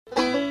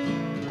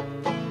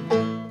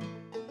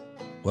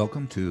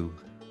Welcome to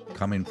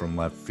Coming from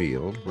Left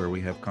Field, where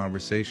we have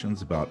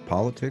conversations about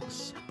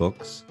politics,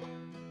 books,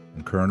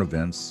 and current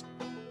events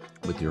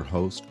with your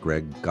host,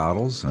 Greg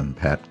Godels and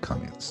Pat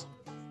Cummings.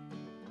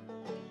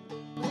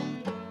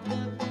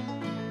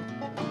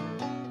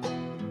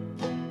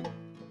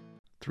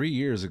 Three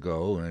years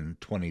ago, in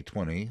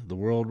 2020, the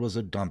world was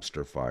a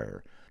dumpster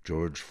fire.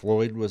 George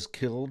Floyd was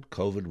killed,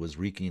 COVID was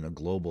wreaking a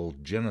global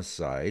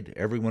genocide,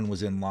 everyone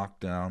was in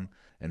lockdown,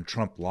 and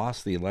Trump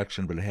lost the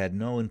election but had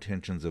no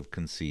intentions of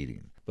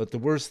conceding. But the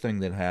worst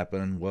thing that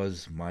happened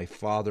was my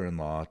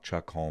father-in-law,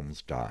 Chuck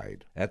Holmes,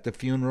 died. At the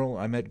funeral,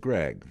 I met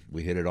Greg.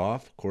 We hit it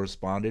off,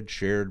 corresponded,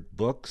 shared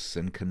books,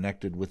 and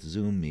connected with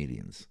Zoom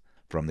meetings.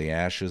 From the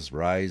ashes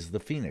rise the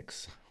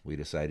phoenix. We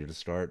decided to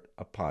start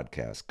a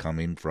podcast,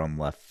 Coming from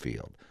Left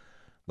Field.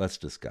 Let's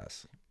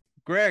discuss.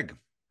 Greg,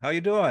 how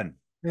you doing?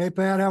 Hey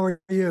Pat, how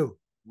are you?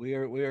 We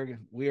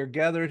are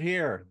gathered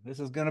here. This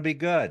is going to be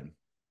good.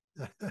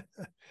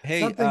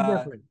 Hey, Something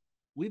different.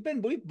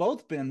 we've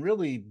both been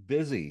really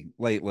busy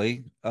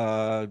lately.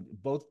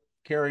 Both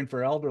caring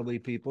for elderly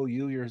people.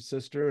 You, your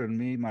sister, and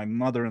me, my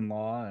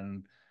mother-in-law,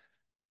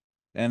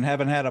 and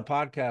haven't had a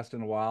podcast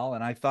in a while.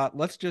 And I thought,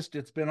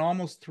 it's been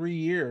almost 3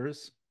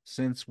 years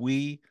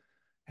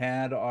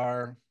had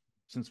our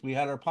since we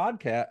had our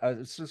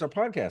podcast since our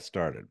podcast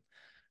started.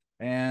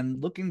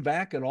 And looking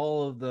back at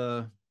all of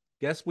the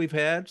guests we've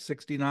had,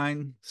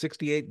 69,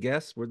 68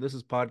 guests, where this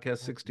is podcast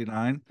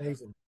 69.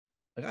 Amazing.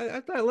 I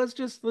thought let's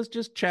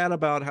just chat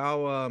about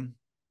how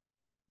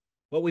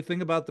what we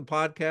think about the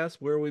podcast,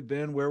 where we've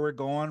been, where we're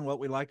going, what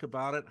we like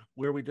about it,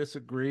 where we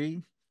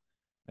disagree,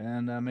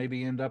 and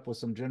maybe end up with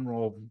some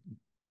general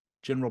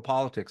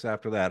politics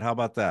after that. How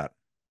about that?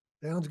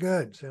 Sounds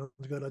good. Sounds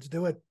good. Let's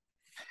do it.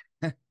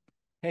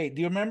 Hey,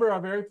 do you remember our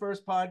very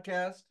first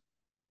podcast?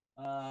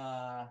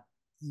 Uh,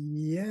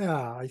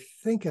 Yeah, I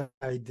think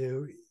I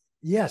do.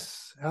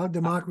 Yes, How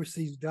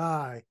Democracies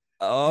Die.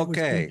 It was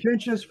okay,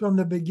 contentious from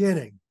the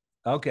beginning.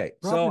 okay.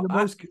 Probably the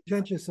most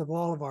contentious of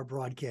all of our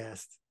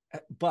broadcasts.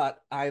 But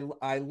I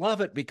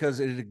love it because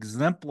it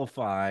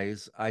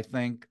exemplifies, I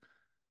think,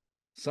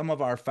 some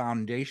of our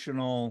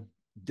foundational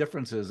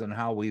differences in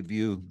how we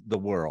view the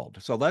world.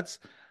 So let's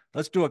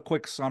do a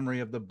quick summary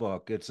of the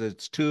book.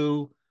 It's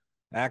two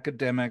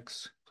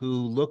academics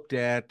who looked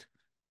at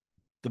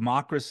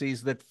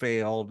democracies that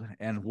failed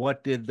and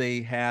what did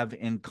they have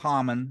in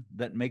common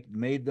that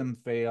made them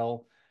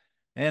fail.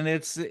 And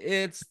it's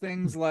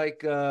things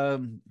like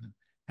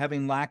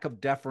having lack of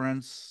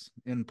deference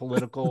in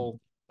political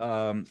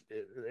in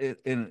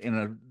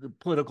a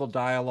political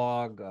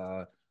dialogue,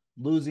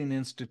 losing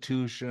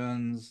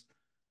institutions.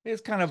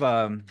 It's kind of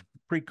a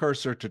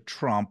precursor to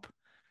Trump.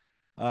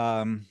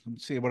 Let's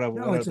see No, what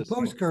are it's a the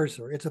some.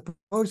 postcursor. It's a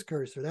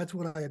postcursor. That's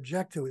what I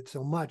object to it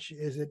so much.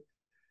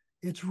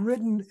 It's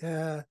written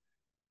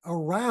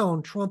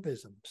around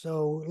Trumpism.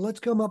 So let's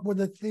come up with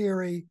a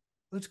theory.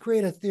 Let's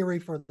create a theory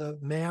for the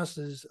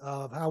masses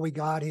of how we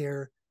got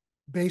here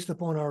based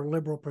upon our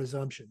liberal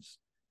presumptions.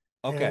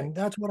 Okay. And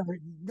that's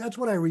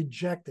what I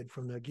rejected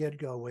from the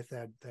get-go with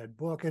that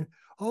book. And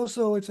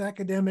also it's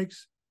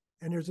academics,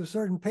 and there's a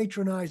certain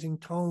patronizing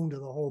tone to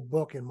the whole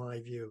book, in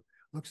my view.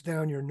 Looks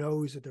down your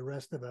nose at the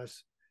rest of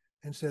us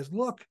and says,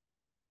 look,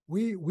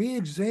 we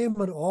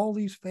examined all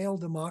these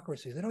failed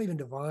democracies. They don't even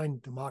define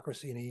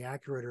democracy in any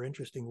accurate or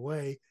interesting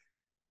way.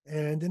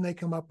 And then they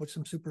come up with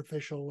some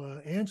superficial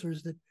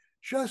answers that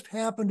just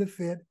happen to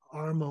fit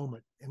our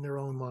moment in their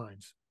own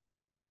minds.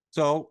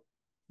 So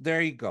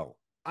there you go.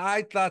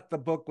 I thought the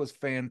book was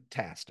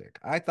fantastic.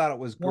 I thought it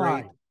was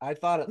great. Why? I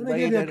thought it Let me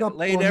give you a couple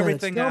laid of minutes.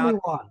 everything Tell me out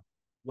why.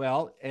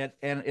 well. And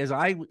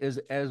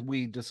as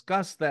we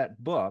discussed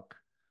that book,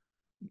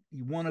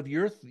 one of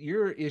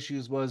your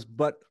issues was,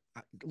 but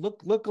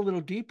look a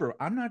little deeper.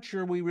 I'm not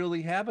sure we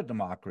really have a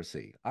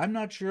democracy. I'm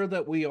not sure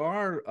that we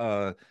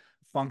are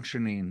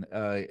functioning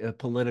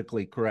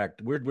politically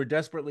correct. We're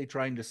desperately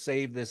trying to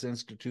save this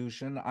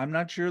institution. I'm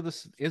not sure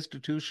this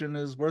institution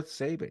is worth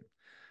saving.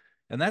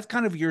 And that's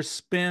kind of your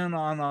spin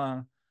on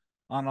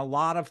a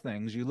lot of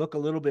things. You look a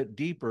little bit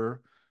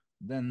deeper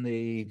than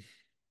the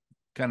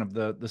kind of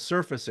the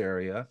surface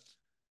area.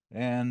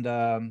 And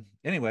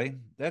anyway,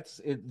 that's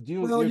it.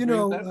 Do Well, you you agree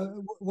with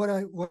know,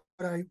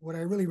 that? what I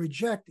really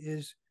reject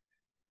is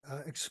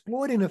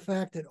exploiting the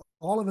fact that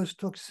all of us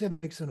took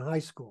civics in high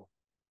school,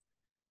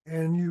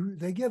 and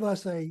they give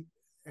us a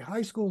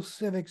high school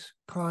civics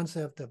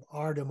concept of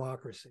our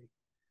democracy,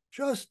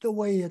 just the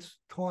way it's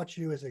taught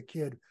you as a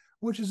kid,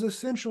 which is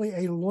essentially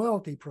a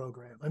loyalty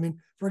program. I mean,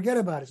 forget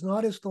about it. It's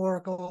not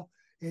historical.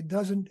 It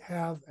doesn't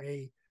have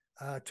a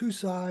two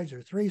sides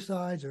or three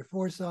sides or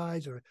four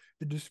sides or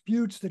the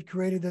disputes that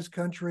created this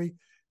country,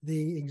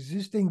 the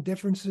existing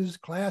differences,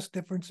 class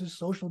differences,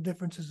 social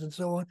differences, and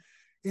so on.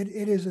 It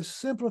is a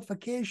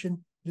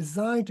simplification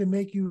designed to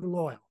make you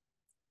loyal.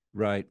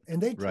 Right, And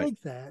they right,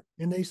 take that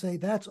and they say,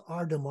 that's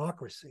our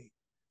democracy.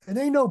 And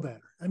they know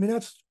better. I mean,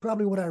 that's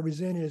probably what I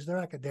resent is they're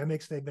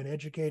academics. They've been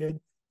educated.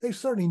 They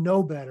certainly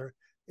know better.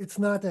 It's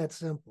not that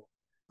simple.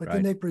 But then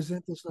right. they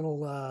present this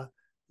little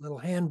little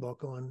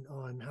handbook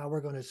on how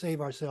we're going to save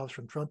ourselves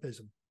from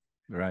Trumpism.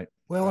 Right.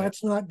 Well,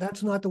 Right.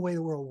 that's not the way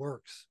the world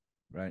works.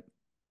 Right.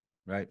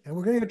 Right. And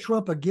we're going to get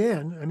Trump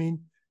again. I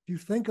mean, if you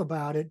think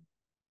about it,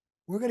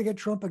 we're going to get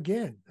Trump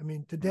again. I mean,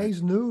 Right.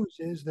 today's news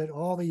is that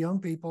all the young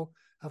people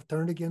have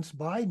turned against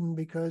Biden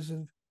because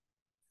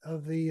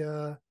of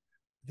the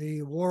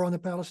war on the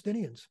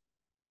Palestinians.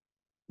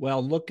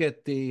 Well, look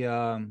at the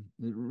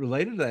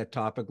related to that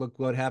topic. Look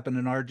what happened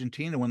in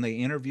Argentina when they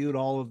interviewed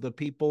all of the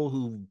people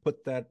who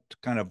put that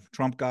kind of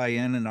Trump guy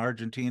in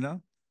Argentina.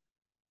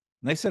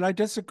 And they said, I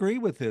disagree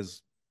with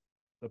his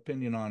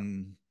opinion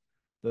on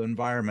the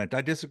environment.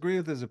 I disagree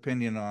with his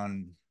opinion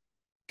on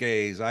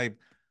gays.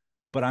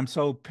 But I'm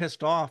so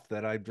pissed off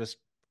that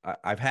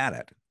I've had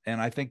it. And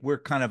I think we're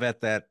kind of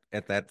at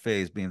that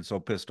phase, being so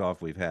pissed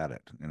off we've had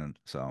it. And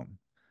so,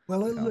 you know,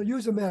 Well,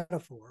 use a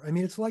metaphor. I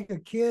mean, it's like a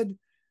kid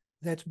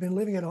that's been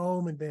living at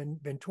home and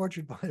been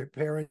tortured by their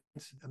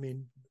parents. I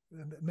mean,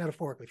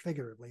 metaphorically,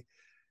 figuratively,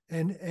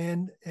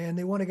 and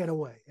they want to get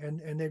away,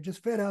 and they're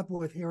just fed up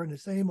with hearing the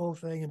same old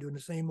thing and doing the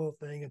same old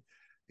thing, and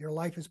your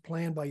life is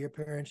planned by your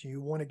parents, and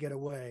you want to get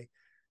away.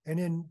 And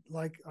then,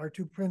 like our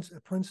two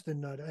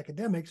Princeton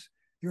academics,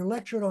 you're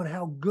lectured on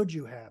how good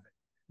you have it.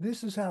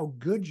 This is how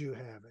good you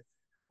have it.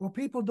 Well,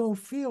 people don't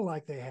feel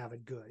like they have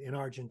it good in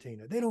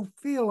Argentina. They don't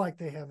feel like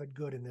they have it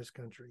good in this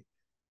country.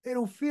 They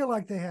don't feel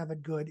like they have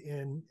it good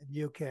in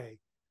the UK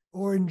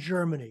or in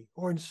Germany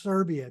or in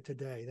Serbia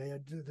today. They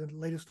had the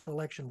latest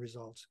election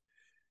results.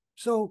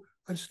 So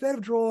instead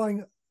of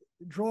drawing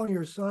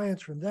your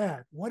science from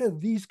that, what do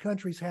these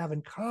countries have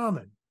in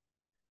common?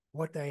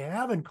 What they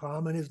have in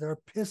common is they're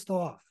pissed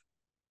off.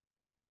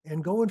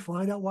 And go and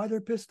find out why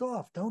they're pissed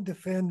off. Don't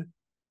defend,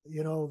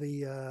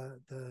 the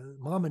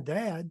mom and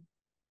dad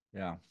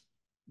yeah,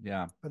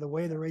 yeah. for the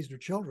way they raised their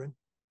children.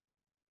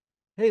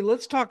 Hey,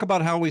 let's talk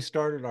about how we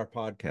started our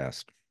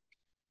podcast.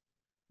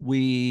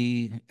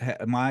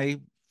 My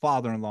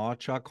father-in-law,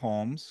 Chuck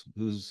Holmes,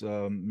 who's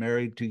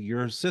married to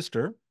your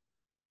sister,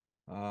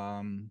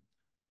 um,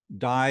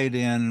 died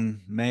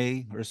in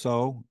May or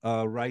so,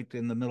 right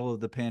in the middle of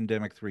the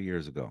pandemic 3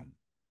 years ago.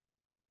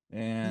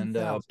 And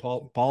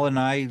 2000. Paul and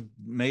I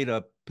made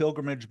a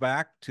pilgrimage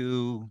back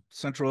to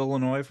Central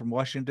Illinois from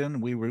Washington.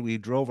 We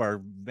drove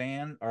our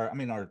van,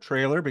 our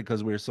trailer,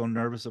 because we were so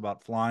nervous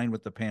about flying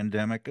with the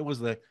pandemic. It was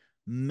the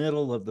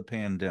middle of the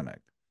pandemic,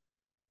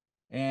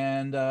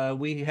 and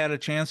we had a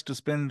chance to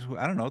spend,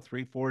 I don't know,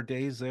 3 4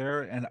 days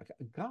there. And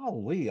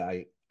golly,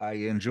 I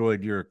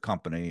enjoyed your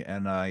company,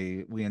 and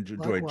we enjoyed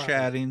Likewise,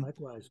 chatting.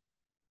 likewise.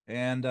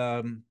 And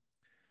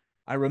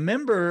I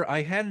remember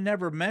I had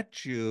never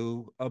met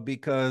you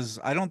because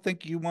I don't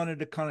think you wanted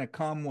to kind of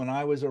come when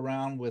I was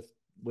around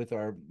with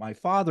our my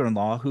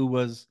father-in-law, who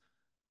was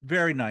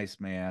very nice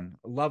man,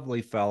 a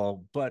lovely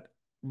fellow, but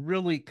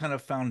really kind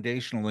of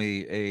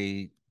foundationally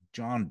a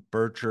John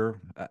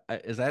Bircher.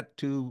 Is that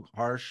too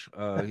harsh?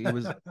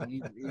 He's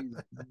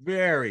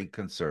very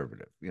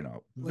conservative,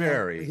 Well,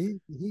 very.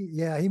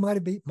 he might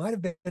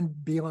have been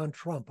beyond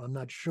Trump. I'm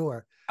not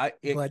sure, I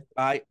it, but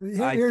I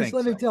here's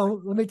think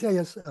so.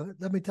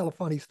 let me tell a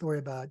funny story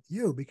about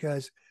you,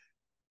 because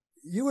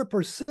you were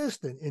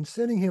persistent in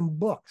sending him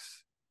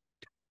books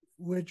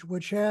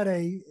which had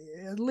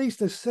at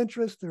least a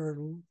centrist or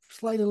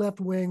slightly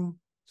left wing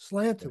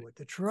slant Right, to it,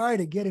 to try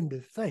to get him to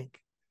think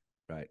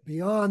right.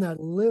 beyond that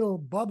little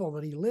bubble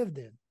that he lived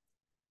in.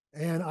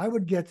 And I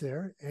would get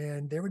there,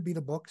 and there would be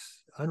the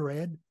books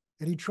unread,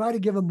 and he'd try to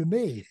give them to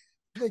me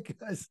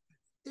because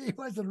he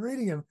wasn't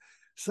reading them.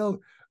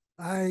 So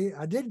I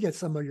did get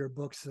some of your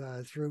books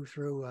through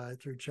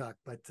Chuck,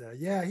 but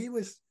yeah, he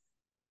was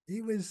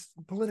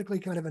politically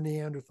kind of a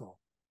Neanderthal.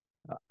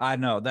 I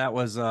know that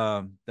was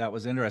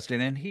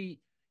interesting, and he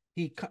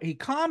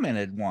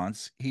commented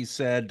once. He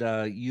said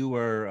you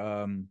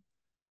were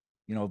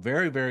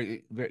very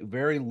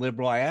very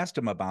liberal. I asked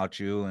him about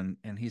you,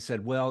 and he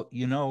said, well,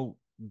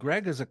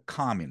 Greg is a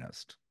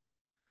communist.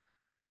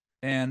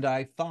 And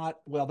I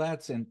thought, well,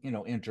 that's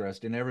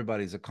interesting.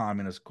 Everybody's a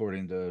communist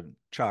according to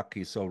Chuck.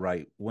 He's so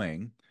right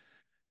wing.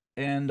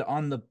 And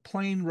on the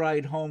plane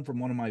ride home from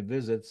one of my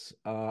visits,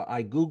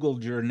 I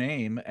Googled your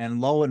name,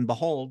 and lo and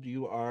behold,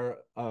 you are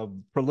a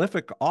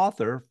prolific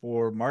author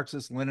for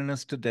Marxist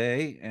Leninists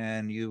Today,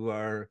 and you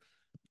are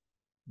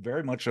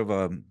very much of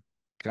a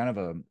kind of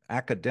a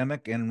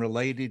academic and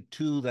related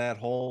to that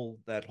whole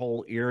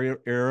era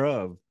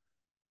of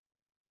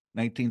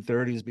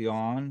 1930s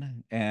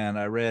beyond. And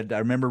I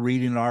remember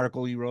reading an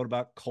article you wrote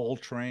about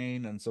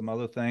Coltrane and some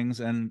other things,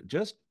 and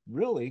just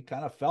really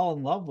kind of fell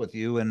in love with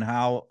you and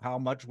how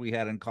much we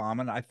had in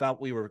common. I thought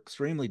we were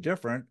extremely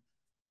different,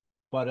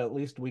 but at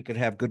least we could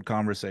have good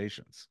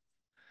conversations.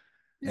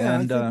 Yeah, I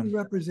And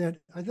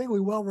think we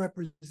well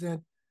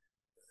represent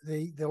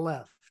the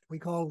left. We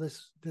call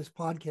this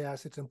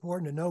podcast. It's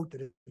important to note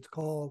that it's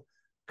called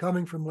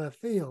Coming from Left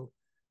Field,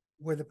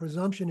 where the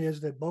presumption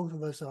is that both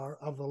of us are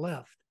of the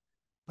left.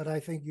 But I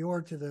think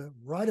you're to the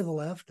right of the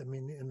left. I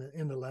mean,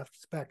 in the left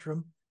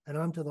spectrum, and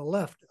I'm to the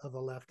left of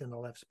the left in the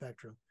left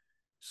spectrum.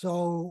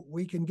 so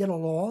we can get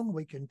along,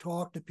 we can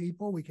talk to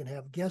people, we can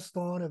have guests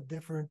on of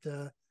different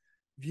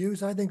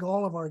views. I think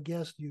all of our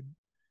guests you'd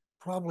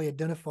probably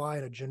identify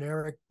in a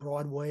generic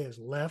broad way as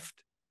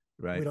left.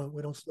 Right.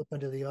 We don't slip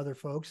into the other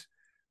folks,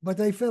 but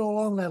they fit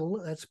along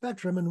that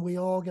spectrum, and we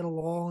all get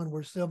along, and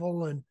we're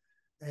civil, and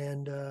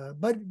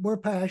but we're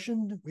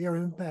passionate, we are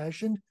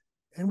impassioned,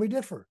 and we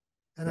differ.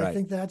 And I Right.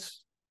 think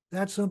that's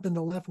something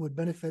the left would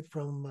benefit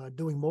from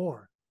doing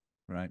more.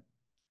 Right.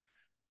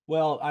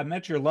 Well, I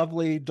met your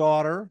lovely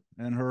daughter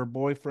and her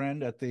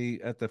boyfriend at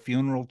the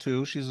funeral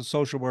too. She's a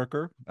social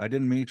worker. I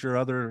didn't meet your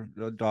other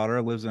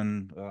daughter. Lives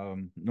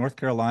in North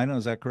Carolina.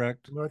 Is that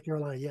correct? North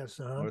Carolina, yes,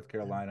 North yeah.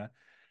 Carolina.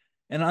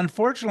 And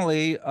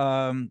unfortunately,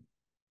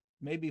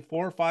 maybe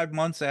 4 or 5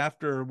 months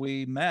after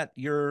we met,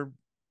 your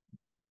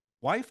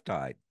wife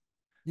died.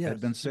 Had Yes,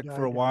 been she sick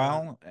for a died.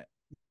 while.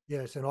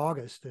 Yes, in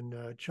August,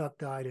 and Chuck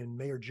died in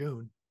May or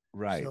June.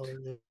 Right. So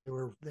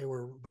they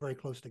were very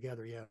close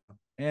together. Yeah.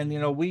 And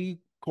Mm-hmm. we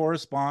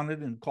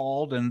corresponded and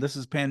called, and this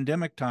is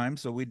pandemic time,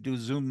 so we'd do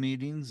Zoom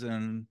meetings,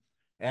 and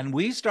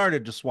we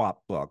started to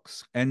swap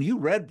books, and you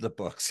read the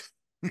books.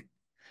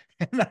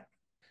 And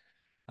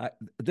I,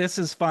 this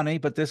is funny,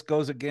 but this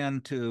goes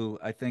again to,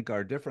 I think,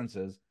 our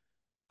differences.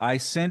 I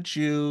sent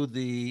you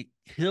the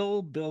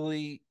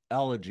Hillbilly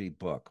Elegy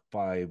book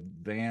by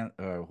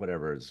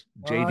whatever is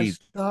I JD.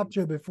 stopped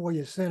you before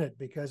you sent it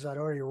because I'd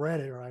already read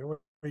it or I'd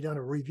already done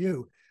a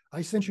review.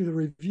 I sent you the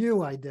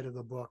review I did of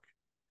the book,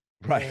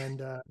 Right.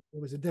 and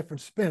it was a different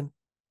spin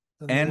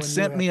than the And one you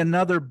sent had. me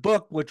another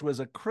book, which was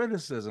a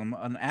criticism,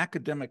 an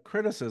academic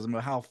criticism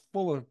of how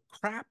full of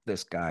crap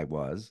this guy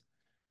was.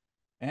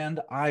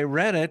 And I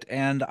read it,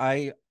 and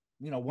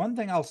one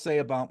thing I'll say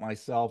about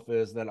myself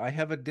is that I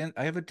have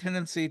a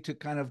tendency to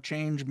kind of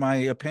change my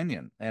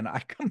opinion, and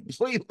I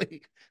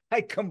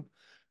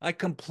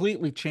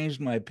completely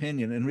changed my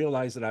opinion and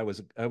realized that I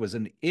was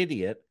an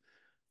idiot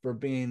for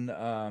being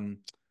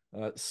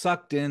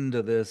sucked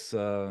into this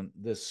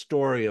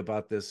story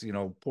about this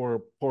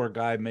poor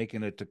guy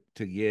making it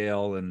to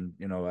Yale, and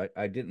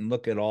I didn't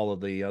look at all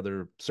of the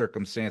other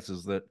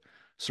circumstances that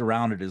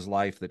surrounded his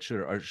life that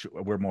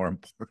were more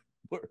important.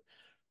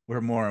 Were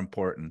more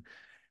important,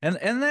 and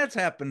that's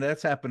happened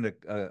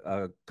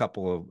a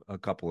couple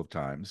of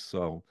times.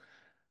 So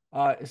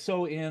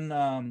in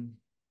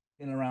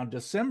around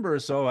December or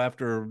so,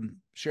 after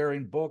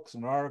sharing books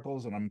and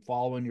articles, and I'm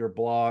following your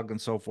blog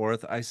and so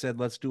forth, I said,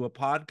 let's do a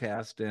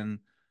podcast. And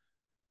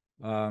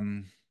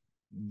um,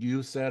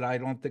 you said, I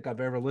don't think I've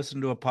ever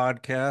listened to a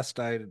podcast.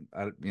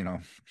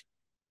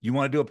 You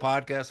want to do a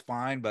podcast,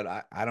 fine, but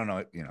I don't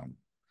know,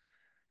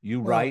 you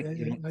Well, write,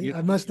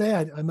 I must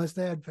add,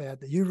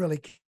 Pat, that you really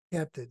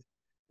kept it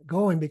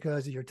going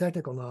because of your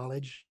technical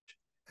knowledge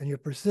and your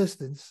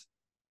persistence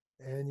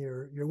and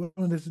your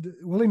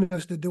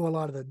willingness to do a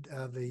lot of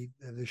the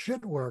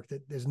shit work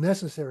that is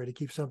necessary to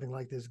keep something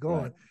like this right,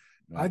 going.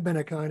 right, I've been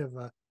a kind of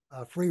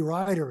a free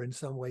rider in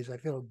some ways. I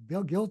feel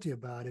guilty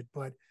about it,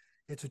 but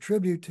it's a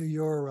tribute to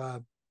your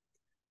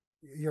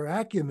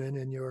acumen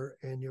and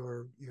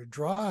your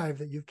drive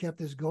that you've kept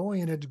this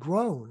going, and it's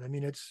grown. I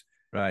mean,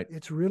 right.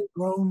 it's really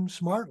grown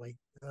smartly.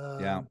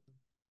 Yeah.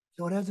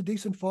 So it has a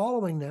decent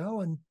following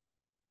now, and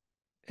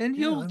And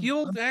yeah,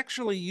 you'll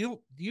actually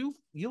you'll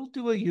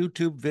do a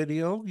YouTube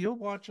video. You'll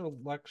watch a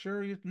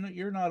lecture.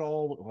 You're not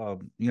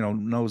all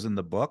nose in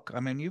the book. I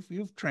mean,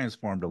 you've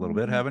transformed a little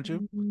bit, haven't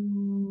you?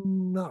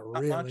 not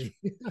Not much.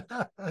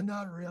 really,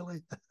 not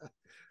really.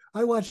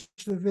 I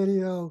watched the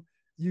video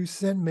you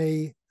sent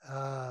me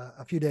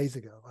a few days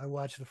ago. I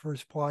watched the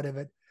first part of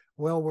it.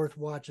 Well worth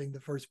watching the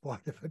first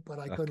part of it, but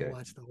I couldn't Okay.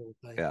 watch the whole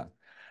thing. Yeah. Like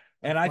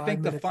And I five think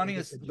minutes, I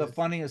get the the gist.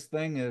 funniest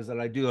thing is that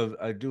I do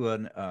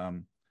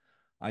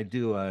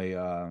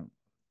a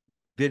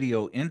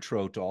video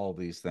intro to all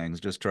these things.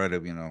 Just try to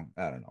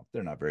I don't know.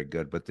 They're not very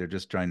good, but they're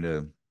just trying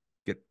to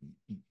get.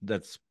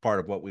 That's part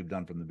of what we've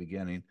done from the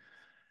beginning.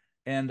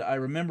 And I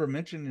remember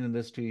mentioning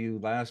this to you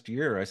last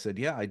year. I said,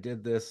 "Yeah, I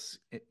did this,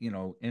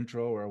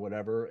 intro or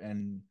whatever."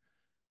 And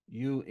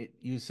you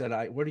said,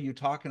 what are you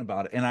talking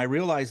about?" And I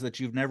realized that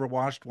you've never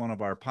watched one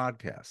of our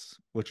podcasts,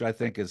 which I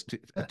think is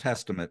a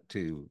testament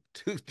to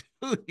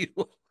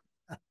you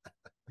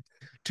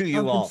to I'm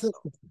you also.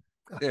 consistent.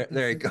 I'm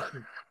There you go.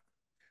 consistent.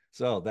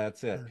 So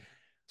that's it. Uh,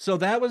 So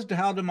that was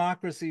How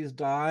Democracies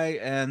Die,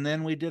 and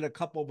then we did a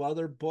couple of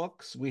other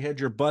books. We had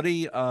your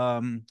buddy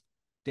Dan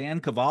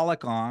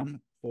Kovalik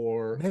on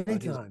for many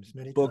his times,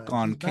 many book times.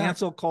 on He's back.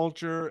 cancel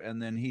culture,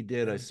 and then he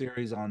did a Yeah.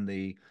 series on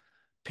the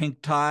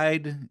pink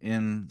tide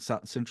in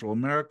Central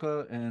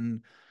America,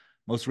 and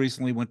most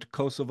recently went to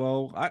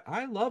Kosovo.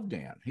 I love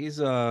Dan.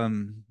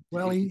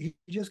 Well, he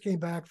just came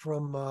back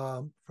from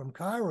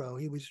Cairo.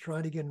 He was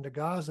trying to get into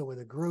Gaza with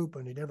a group,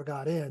 and he never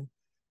got in.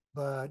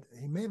 But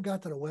he may have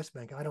got to the West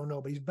Bank. I don't know.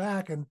 But he's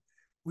back, and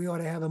we ought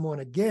to have him on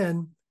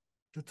again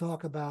to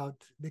talk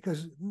about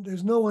because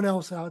there's no one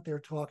else out there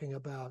talking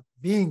about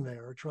being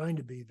there or trying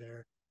to be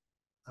there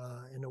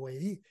in a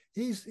way.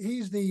 He's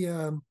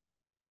the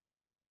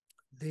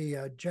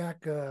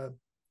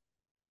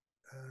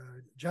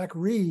Jack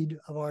Reed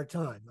of our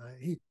time.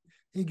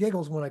 he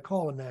giggles when I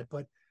call him that.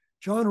 But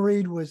John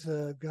Reed was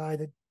a guy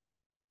that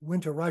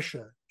went to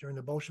Russia during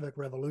the Bolshevik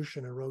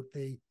Revolution and wrote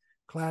the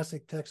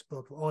classic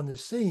textbook On the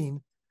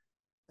Scene.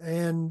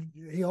 And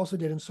he also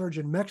did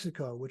Insurgent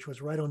Mexico, which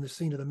was right on the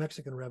scene of the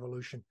Mexican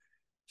Revolution.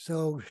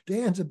 So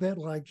Dan's a bit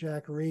like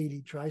Jack Reed.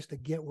 He tries to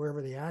get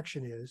wherever the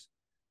action is,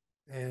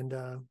 and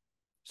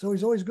so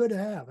he's always good to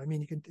have. I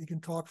mean, you can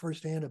talk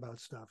firsthand about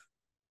stuff.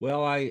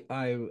 Well, I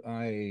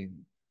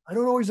I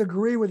don't always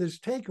agree with his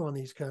take on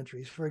these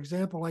countries. For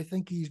example, I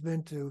think he's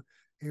been to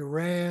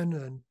Iran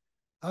and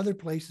other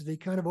places. He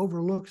kind of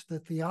overlooks the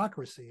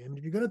theocracy. I mean,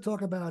 if you're going to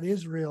talk about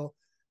Israel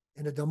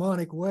in a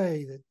demonic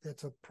way,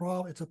 it's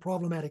a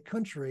problematic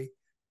country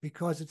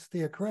because it's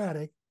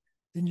theocratic,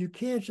 then you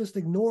can't just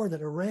ignore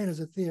that Iran is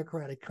a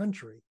theocratic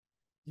country.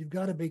 You've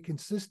got to be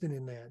consistent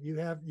in that.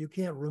 You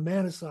can't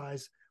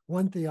romanticize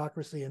one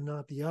theocracy and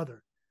not the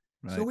other.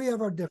 So right. we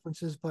have our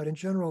differences, but in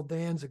general,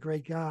 Dan's a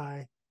great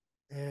guy,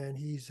 and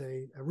he's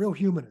a real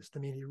humanist. I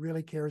mean, he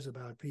really cares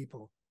about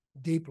people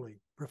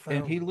deeply,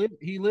 And profoundly.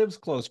 he lives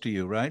close to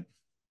you, right?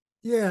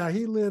 Yeah,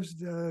 he lives.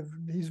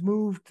 He's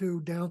moved to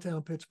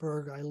downtown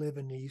Pittsburgh. I live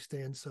in the East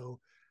End, so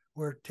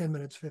we're 10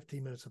 minutes,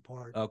 15 minutes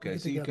apart. We Okay,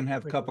 get so you can together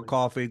have a cup of frequently.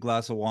 coffee,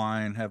 glass of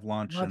wine, have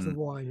lunch, Lots of and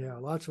wine, yeah,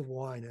 lots of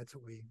wine. That's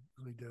what we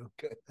really do.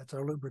 okay. That's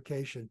our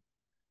lubrication.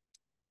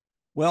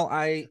 Well,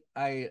 I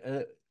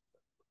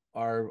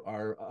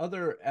our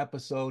other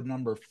episode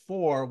number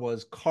 4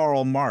 was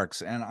Karl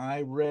Marx, and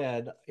I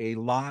read a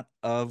lot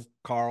of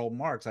Karl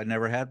Marx I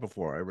never had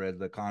before. I read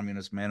the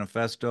Communist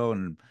Manifesto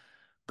and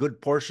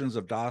good portions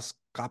of Das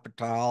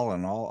Kapital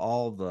and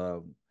all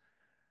the,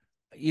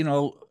 you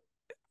know,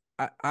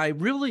 I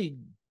really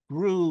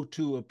grew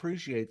to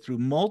appreciate through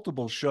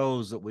multiple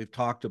shows that we've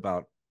talked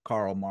about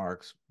Karl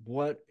Marx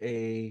what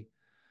a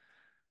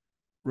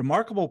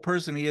remarkable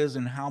person he is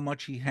and how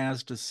much he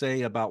has to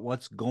say about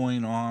what's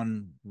going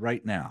on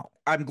right now.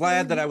 I'm Yeah,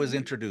 glad that I was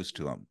introduced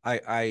to him.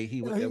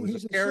 He yeah, it was a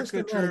he's a systematic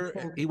caricature.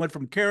 He thinker. went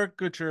from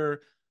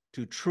caricature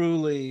to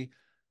truly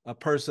a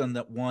person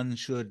that one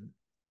should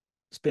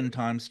spend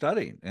time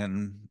studying.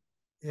 And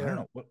I don't Yeah,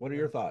 know, what are yeah.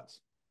 your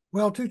thoughts?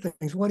 Well, two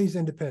things. One, he's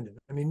independent.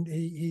 I mean,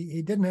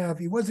 he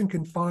wasn't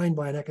confined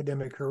by an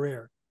academic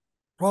career.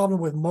 Problem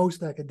with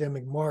most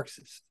academic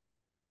Marxists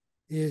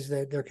is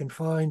that they're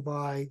confined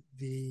by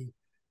the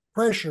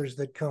pressures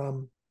that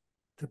come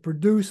to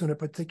produce in a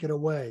particular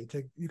way.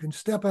 You can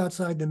step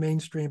outside the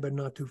mainstream, but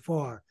not too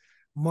far.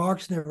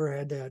 Marx never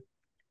had that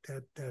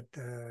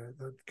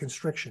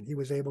constriction. He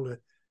was able to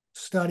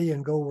study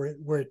and go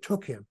where it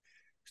took him.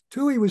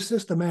 Two, he was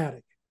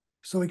systematic.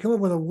 So he came up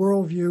with a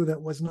worldview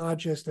that was not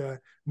just a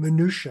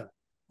minutia,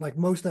 like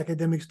most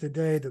academics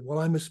today. That, well,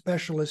 I'm a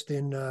specialist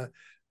in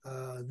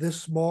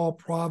this small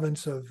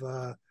province of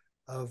uh,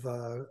 of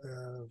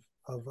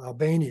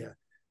Albania.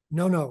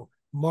 No, no.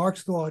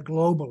 Marx thought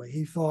globally.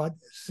 He thought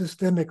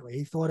systemically.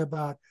 He thought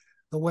about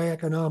the way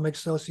economics,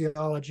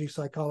 sociology,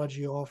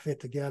 psychology all fit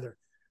together.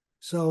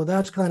 So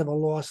that's kind of a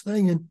lost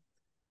thing. And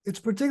it's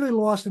particularly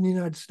lost in the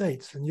United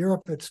States. In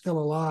Europe, it's still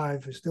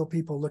alive. There's still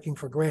people looking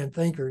for grand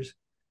thinkers.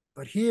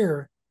 But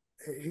here,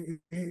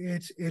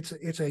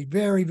 it's a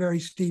very, very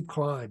steep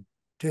climb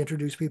to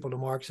introduce people to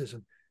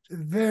Marxism. It's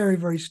a very,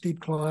 very steep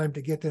climb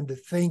to get them to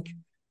think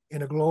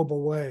in a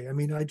global way. I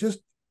mean, I just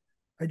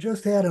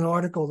had an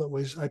article that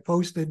was I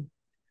posted,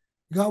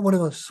 got one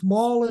of the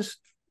smallest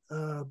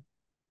uh,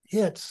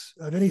 hits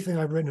of anything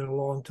I've written in a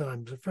long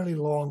time. It's a fairly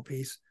long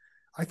piece.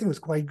 I think it was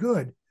quite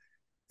good.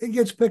 It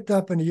gets picked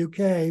up in the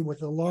UK with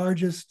the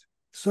largest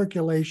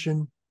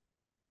circulation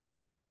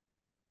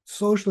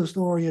socialist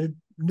oriented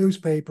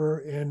newspaper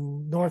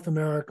in North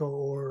America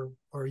or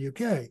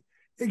UK.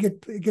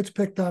 It gets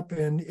picked up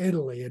in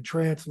Italy and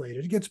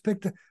translated. It gets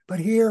picked up, but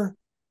here,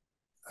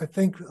 I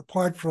think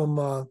apart from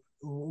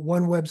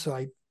one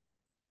website,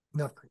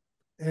 nothing.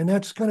 And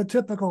that's kind of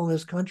typical in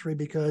this country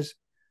because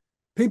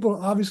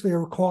people obviously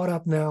are caught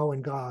up now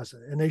in Gaza,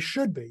 and they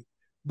should be.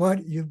 But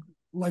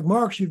like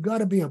Marx, you've got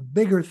to be a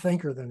bigger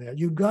thinker than that.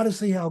 You've got to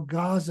see how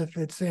Gaza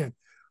fits in.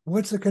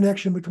 What's the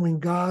connection between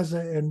Gaza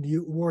and the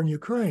war in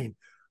Ukraine?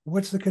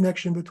 What's the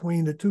connection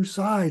between the two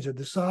sides or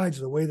the sides,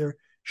 the way they're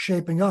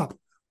shaping up?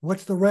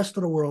 What's the rest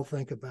of the world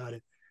think about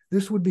it?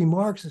 This would be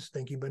Marxist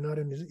thinking, but not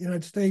in the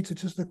United States.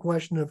 It's just a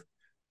question of,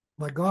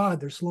 my God,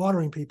 they're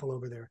slaughtering people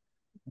over there.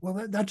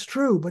 Well, that's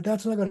true, but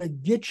that's not going to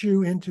get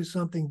you into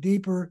something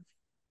deeper,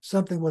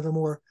 something with a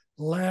more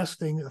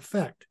lasting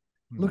effect.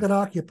 Look Hmm. at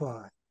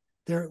Occupy.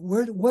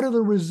 What are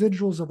the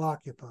residuals of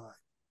Occupy?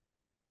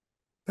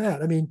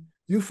 Pat, I mean,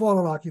 you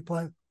followed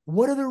Occupy.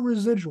 What are the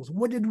residuals?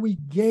 What did we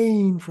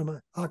gain from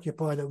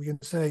Occupy that we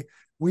can say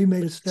we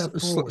made a step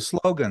forward?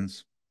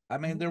 Slogans. I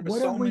mean, there were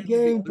What have so we many.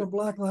 gained from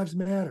Black Lives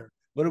Matter?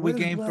 What did we What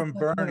does gain Black from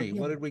Lives Matter Bernie? give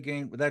What us? did we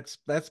gain? That's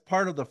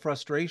part of the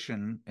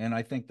frustration, and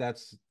I think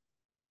that's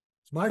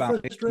It's my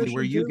foundationally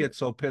where frustration you too. get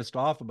so pissed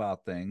off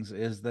about things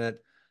is that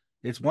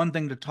it's one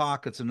thing to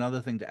talk, it's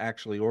another thing to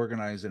actually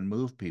organize and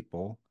move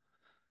people,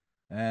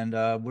 and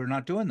we're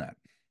not doing that.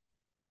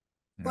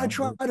 You I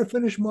know, try to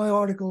finish my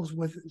articles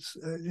with,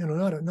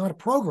 not a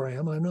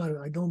program.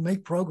 I don't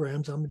make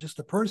programs. I'm just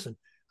a person.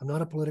 I'm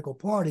not a political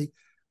party,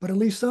 but at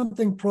least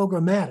something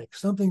programmatic,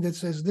 something that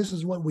says this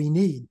is what we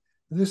need,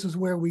 this is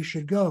where we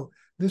should go,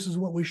 this is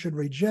what we should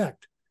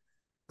reject.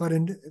 But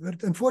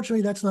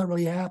unfortunately, that's not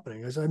really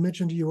happening. As I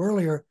mentioned to you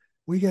earlier,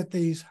 we get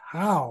these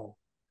how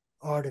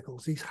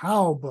articles, these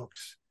how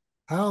books,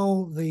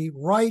 how the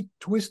right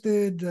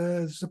twisted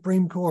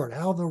Supreme Court,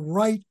 how the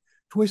right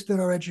twisted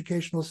our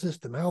educational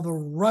system, how the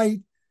right,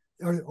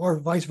 or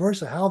vice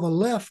versa, how the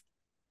left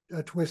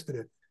twisted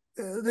it.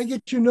 They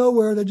get you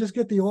nowhere. They just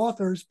get the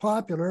authors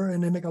popular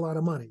and they make a lot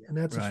of money. And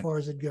that's as right. far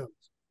as it goes.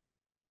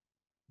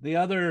 The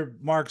other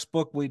Marx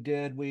book we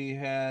did, we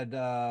had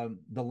The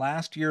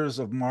Last Years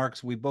of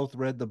Marx. We both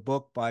read the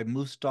book by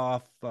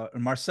Marcelo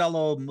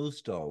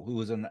Musto, who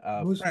was a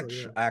Musto, French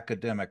yeah.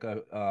 academic,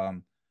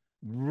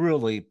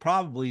 really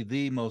probably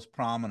the most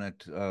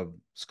prominent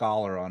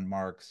scholar on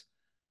Marx.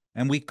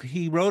 And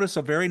he wrote us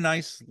a very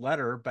nice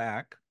letter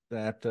back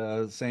that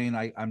saying,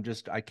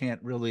 I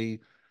can't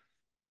really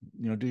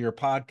do your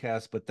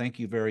podcast, but thank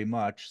you very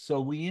much.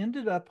 So we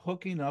ended up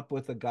hooking up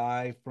with a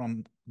guy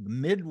from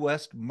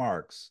Midwest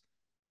Marx,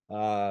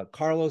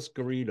 Carlos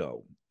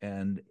Garrido,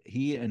 and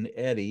he and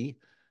Eddie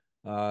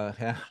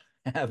have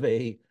have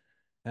a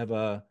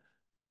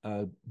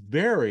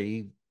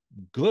very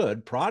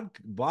good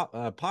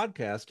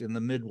podcast in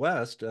the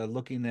Midwest,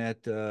 looking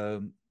at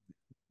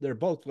they're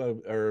both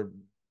are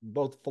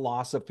both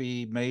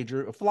philosophy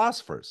major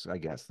philosophers, I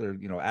guess. They're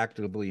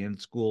actively in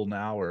school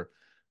now or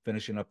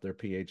finishing up their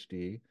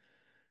PhD.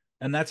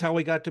 And that's how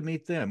we got to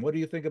meet them. What do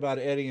you think about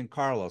Eddie and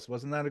Carlos?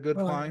 Wasn't that a good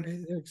Well, find?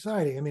 it's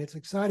exciting. I mean, it's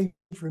exciting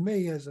for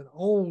me as an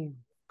old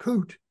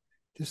coot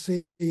to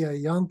see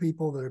young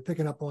people that are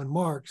picking up on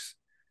Marx,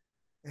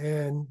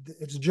 and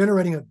it's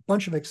generating a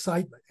bunch of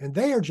excitement, and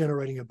they are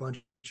generating a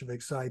bunch of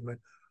excitement,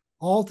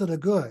 all to the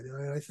good.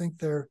 And I think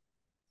they're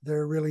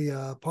really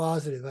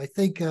positive. I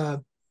think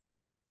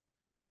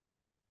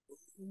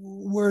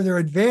where they're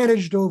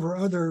advantaged over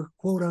other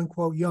quote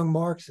unquote young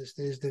Marxists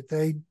is that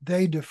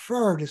they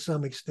defer to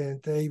some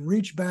extent. They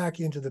reach back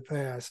into the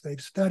past. They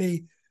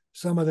study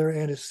some of their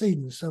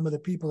antecedents, some of the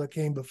people that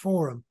came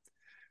before them.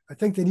 I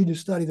think they need to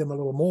study them a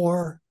little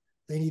more.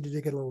 They need to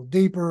dig a little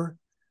deeper.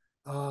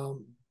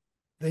 Um,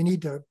 they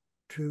need to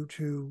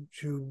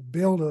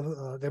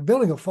build they're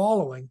building a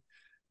following,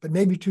 but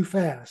maybe too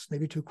fast,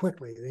 maybe too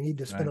quickly. They need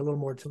to spend Right. a little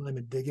more time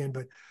and dig in.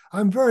 But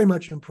I'm very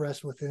much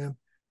impressed with them.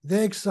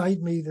 They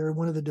excite me. They're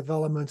one of the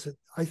developments that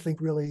I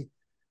think really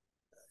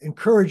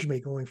encourage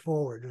me going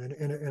forward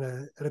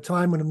at a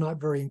time when I'm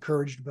not very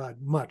encouraged about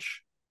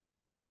much.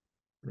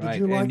 Did Right.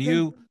 you And like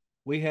them?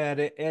 we had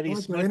You Eddie like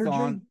their Smith energy?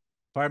 on.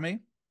 Pardon me?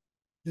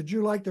 Did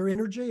you like their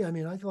energy? I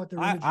mean, I thought their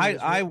I energy I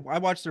was I really. I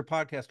watch their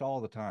podcast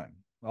all the time.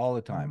 And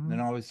Mm-hmm.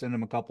 I always send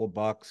them a couple of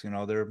bucks.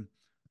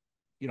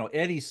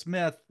 Eddie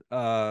Smith,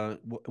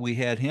 we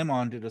had him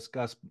on to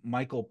discuss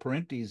Michael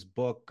Parenti's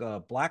book,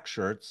 Black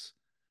Shirts.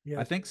 I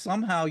Yes. think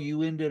somehow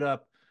you ended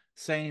up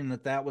saying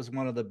that that was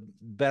one of the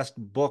best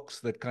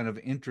books that kind of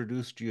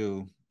introduced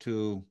you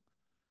to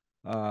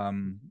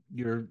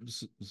your,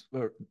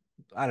 or,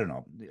 I don't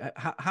know,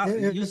 how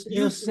If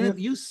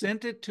you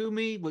sent it to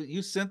me.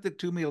 You sent it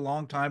to me a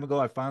long time ago.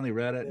 I finally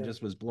read it and yeah,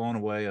 just was blown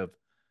away of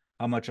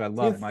how much I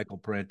love if Michael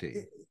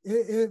Parenti.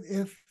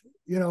 if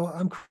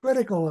I'm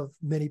critical of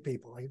many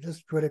people. I'm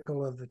just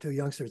critical of the two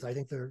youngsters. I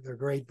think they're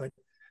great, but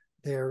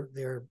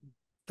they're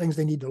things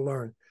they need to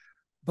learn.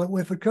 But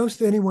if it comes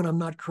to anyone I'm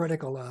not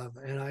critical of,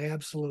 and I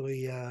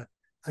absolutely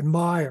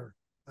admire,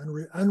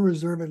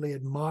 unreservedly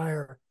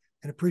admire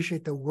and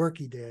appreciate the work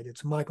he did,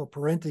 it's Michael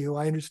Parenti, who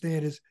I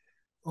understand is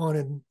on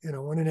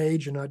an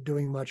age and not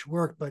doing much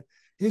work, but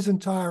his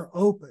entire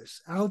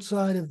opus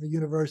outside of the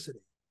university.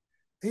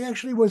 He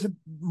actually was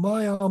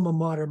my alma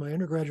mater, my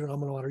undergraduate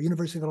alma mater,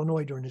 University of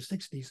Illinois during the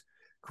 60s,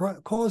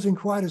 causing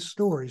quite a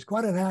story. He's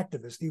quite an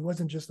activist. He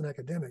wasn't just an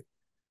academic.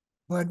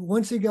 But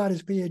once he got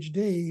his PhD,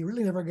 he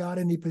really never got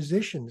any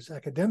positions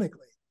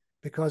academically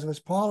because of his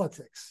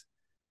politics.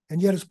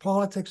 And yet his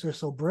politics are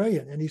so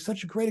brilliant, and he's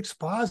such a great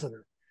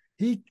expositor.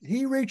 He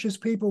reaches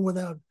people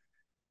without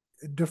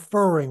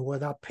deferring,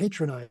 without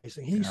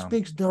patronizing. He Yeah.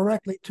 speaks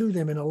directly to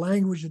them in a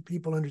language that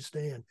people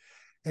understand.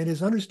 And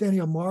his understanding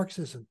of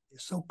Marxism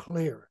is so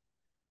clear.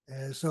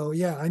 And so,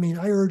 yeah, I mean,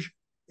 I urge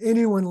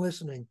anyone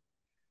listening,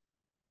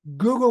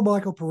 Google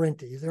Michael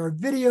Parenti. There are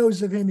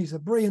videos of him. He's a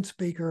brilliant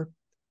speaker.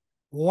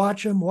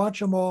 Watch them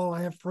all.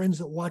 I have friends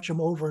that watch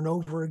him over and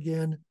over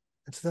again.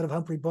 Instead of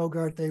Humphrey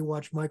Bogart, they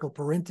watch Michael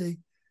Parenti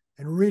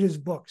and read his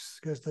books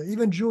because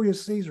even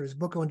Julius Caesar, his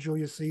book on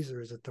Julius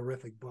Caesar is a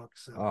terrific book.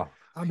 So Oh,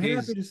 I'm happy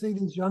he's to see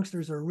these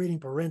youngsters are reading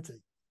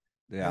Parenti.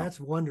 yeah. That's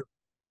wonderful.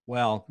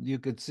 Well, you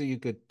could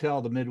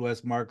tell the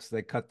Midwest Marks,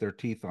 they cut their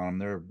teeth on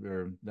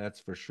them. That's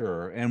for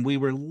sure. And we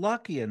were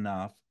lucky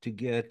enough to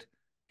get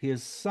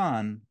his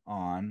son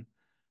on,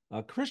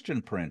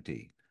 Christian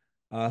Parenti,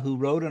 who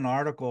wrote an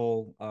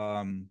article.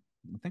 I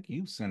think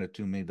you sent it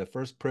to me, the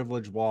first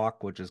privilege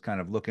walk, which is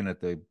kind of looking at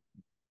the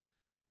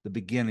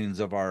beginnings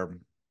of our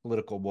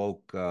political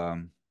woke,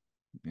 you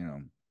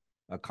know,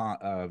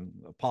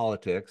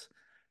 politics.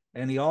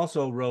 And he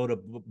also wrote a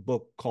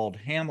book called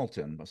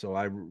Hamilton. So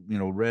I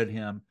read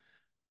him.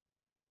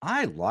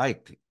 I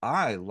liked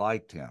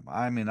him.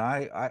 I mean,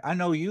 I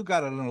know you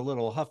got in a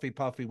little huffy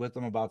puffy with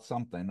him about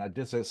something. I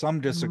just some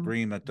Mhm.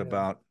 disagreement Yeah.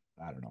 about,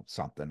 I don't know,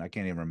 something. I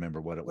can't even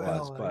remember what it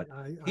was, Well, but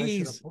I should have,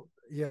 he's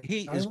yeah,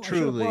 he is I should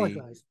truly,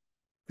 apologize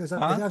because I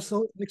huh? have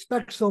so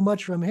expect so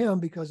much from him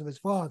because of his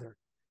father,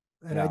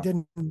 and Yeah. I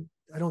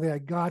don't think I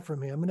got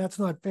from him, and that's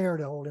not fair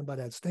to hold him by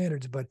that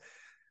standards. But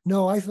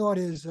no, I thought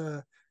his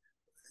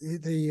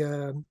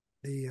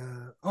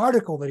the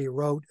article that he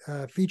wrote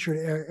featured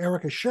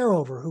Erica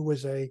Sharover, who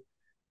was a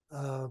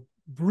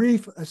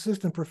brief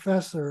assistant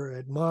professor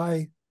at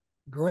my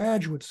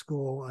graduate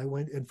school. I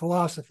went in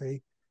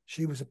philosophy.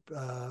 She was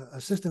a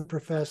assistant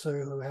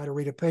professor who had to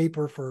read a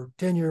paper for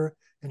tenure,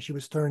 and she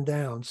was turned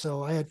down.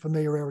 So I had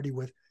familiarity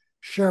with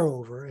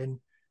Sharover, and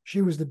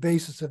she was the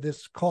basis of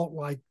this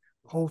cult-like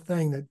whole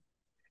thing that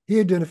he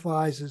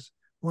identifies as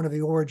one of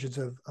the origins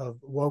of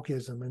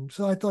wokeism. And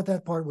so I thought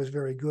that part was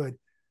very good.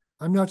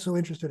 I'm not so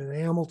interested in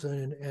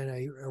Hamilton and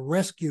a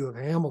rescue of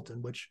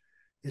Hamilton, which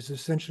is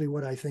essentially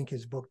what I think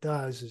his book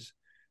does, is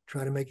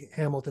try to make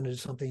Hamilton into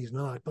something he's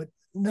not. But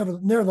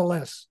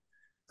nevertheless,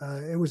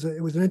 it was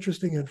an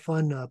interesting and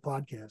fun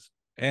podcast.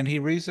 And he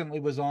recently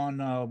was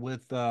on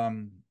with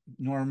Norm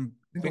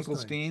Finkelstein,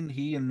 Finkelstein.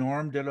 He and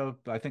Norm did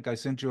I think I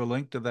sent you a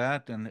link to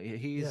that, and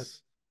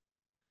yes.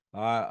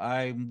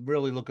 I'm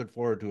really looking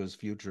forward to his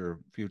future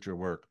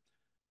work.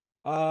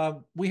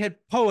 We had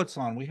poets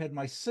on. We had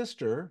my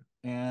sister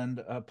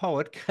and a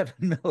poet,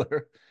 Kevin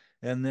Miller,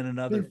 and then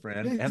another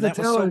friend. She's And the that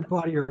was so talented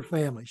part of your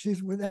family.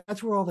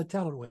 That's where all the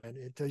talent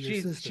went to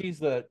your sister. she's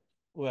the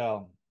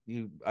well,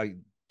 you I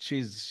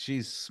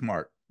she's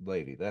smart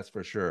lady, that's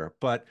for sure.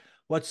 But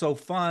what's so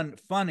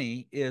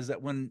funny is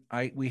that when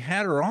I we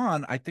had her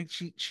on, I think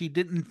she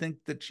didn't think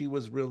that she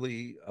was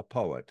really a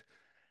poet.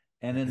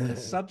 And in the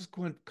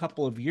subsequent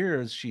couple of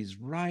years, she's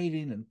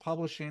writing and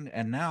publishing,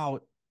 and now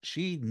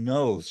she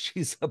knows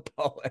she's a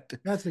poet.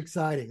 That's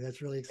exciting.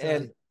 That's really And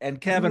exciting. and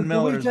Kevin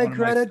Miller is one of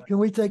my, Can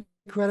we take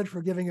credit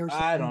for giving her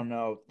I don't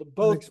know. some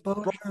Both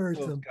exposure of or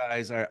those some?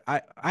 guys are,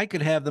 I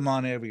could have them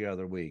on every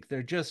other week.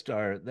 They're just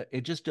are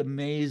it just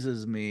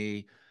amazes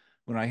me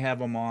when I have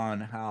them on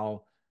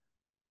how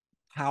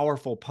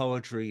powerful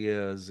poetry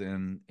is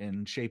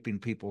in shaping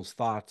people's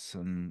thoughts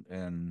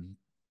and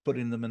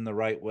putting them in the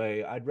right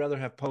way. I'd rather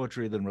have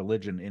poetry than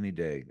religion any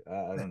day.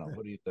 I don't know.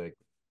 What do you think?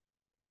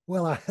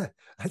 Well,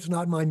 that's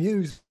not my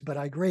muse, but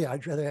I agree.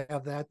 I'd rather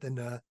have that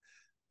than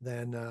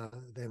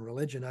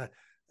religion.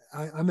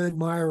 I'm an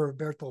admirer of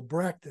Bertolt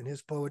Brecht and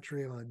his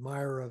poetry. I'm an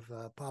admirer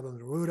of Pablo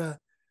Neruda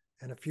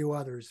and a few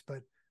others,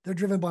 but they're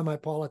driven by my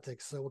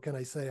politics. So what can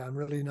I say? I'm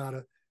really not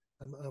a.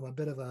 I'm a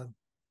bit of a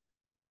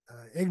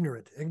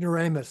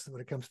ignoramus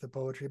when it comes to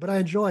poetry. But I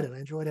enjoyed it. I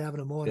enjoyed having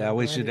them on. Yeah, I'm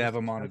we glad should they were have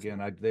them on again.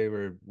 successful. They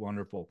were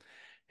wonderful.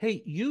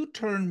 Hey, you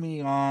turned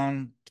me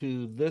on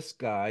to this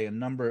guy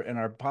in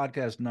our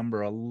podcast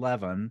number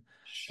 11,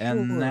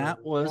 and Sure,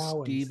 that was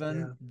Gowans.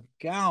 Stephen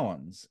Yeah,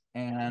 Gowans.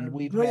 And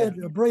we've had,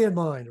 a brilliant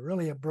mind.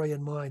 Really a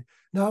brilliant mind.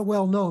 Not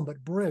well known,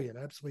 but brilliant.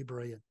 Absolutely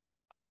brilliant.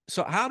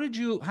 so how did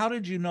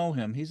you know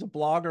him? He's a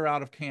blogger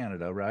out of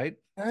Canada, right?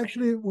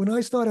 Actually, when I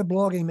started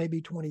blogging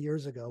maybe 20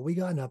 years ago, we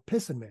got in a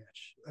pissing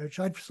match, which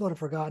I'd sort of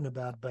forgotten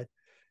about, but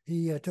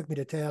he took me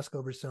to task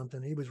over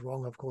something. He was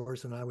wrong, of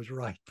course, and I was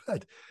right.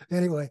 But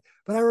anyway,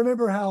 but I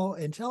remember how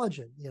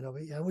intelligent,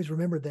 I always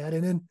remembered that.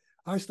 And then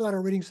I started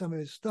reading some of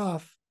his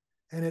stuff,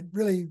 and it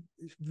really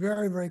is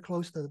very, very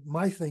close to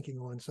my thinking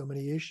on so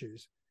many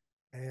issues.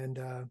 And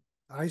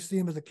I see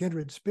him as a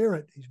kindred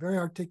spirit. He's very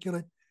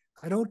articulate.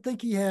 I don't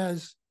think he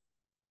has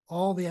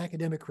all the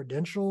academic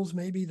credentials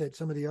maybe that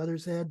some of the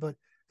others had, but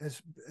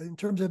as in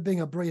terms of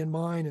being a brilliant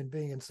mind and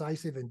being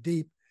incisive and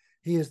deep,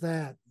 he is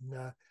that.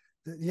 And,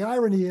 the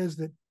irony is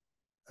that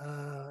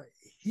uh,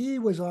 he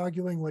was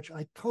arguing, which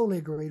I totally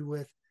agreed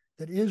with,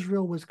 that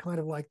Israel was kind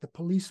of like the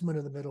policeman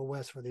of the Middle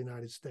West for the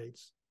United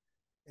States.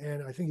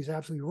 And I think he's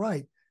absolutely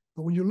right.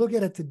 But when you look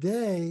at it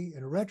today,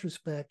 in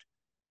retrospect,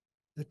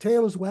 the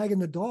tail is wagging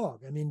the dog.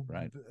 I mean,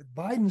 Right.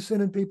 Biden's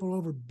sending people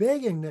over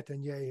begging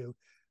Netanyahu,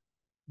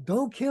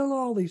 don't kill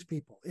all these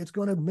people. It's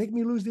going to make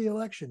me lose the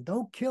election.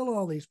 Don't kill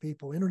all these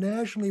people.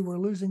 Internationally, we're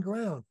losing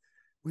ground.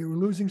 We were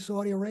losing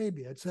Saudi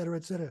Arabia, et cetera,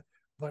 et cetera.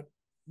 But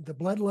the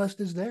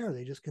bloodlust is there.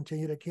 They just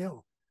continue to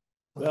kill.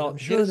 But Well, I'm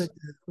sure that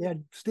his if we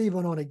had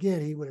Stephen on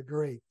again, he would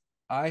agree.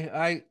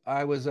 I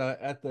was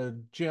at the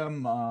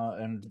gym,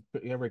 and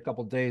every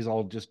couple of days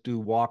I'll just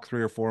walk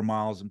 3 or 4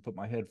 miles and put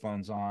my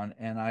headphones on,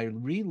 and I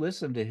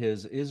re-listened to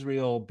his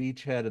Israel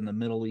beachhead in the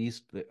Middle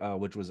East,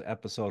 which was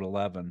episode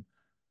 11.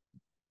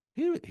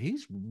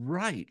 He's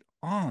right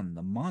on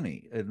the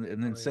money, and Oh,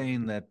 then yeah.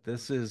 saying that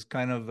this is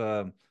kind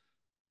of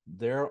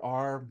there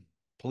are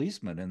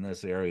policemen in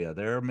this area.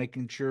 They're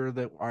making sure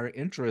that our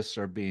interests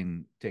are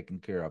being taken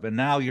care of. And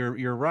now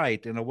you're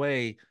right. In a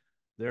way,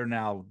 they're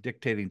now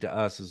dictating to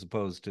us as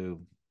opposed to,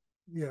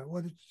 Yeah.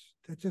 Well,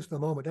 just a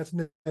moment. That's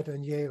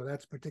Netanyahu.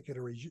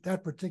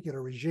 That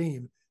particular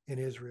regime in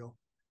Israel.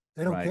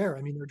 They don't Right. care.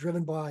 I mean, they're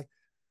driven by,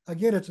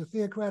 again, it's a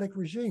theocratic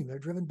regime. They're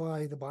driven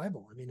by the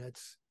Bible. I mean,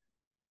 it's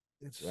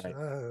Right.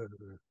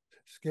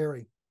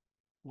 scary.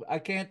 I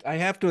can't. I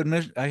have to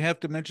admit. I have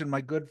to mention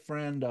my good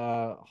friend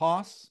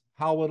Haas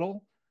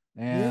Howittle,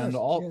 Yes, and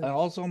yes.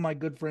 also my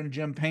good friend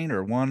Jim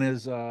Painter. One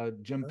is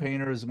Jim Uh,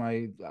 Painter is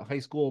my high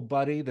school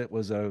buddy that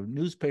was a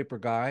newspaper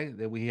guy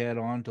that we had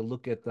on to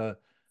look at the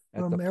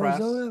from press.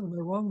 Arizona. Am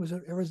I wrong?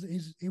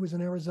 He was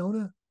in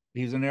Arizona?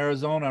 He's in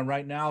Arizona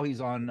right now. He's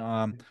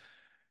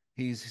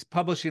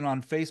publishing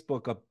on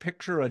Facebook a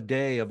picture a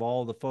day of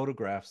all the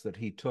photographs that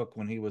he took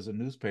when he was a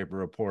newspaper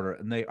reporter,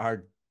 and they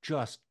are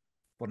just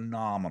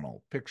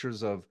phenomenal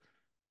pictures of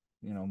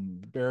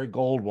Barry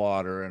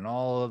Goldwater and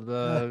all of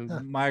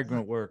the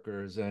migrant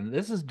workers. And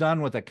this is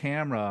done with a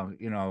camera.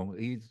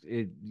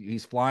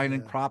 He's flying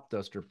in Yeah. crop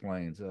duster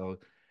planes. So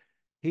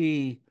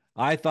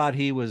I thought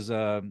he was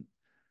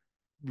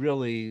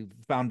really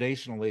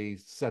foundationally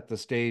set the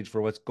stage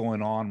for what's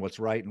going on, what's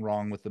right and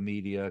wrong with the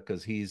media,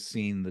 because he's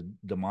seen the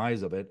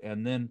demise of it.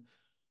 And then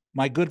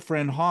my good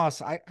friend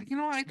Haas, I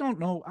don't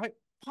know.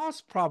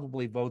 Haas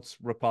probably votes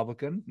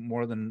Republican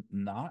more than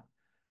not.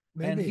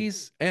 Maybe.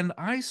 And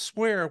I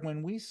swear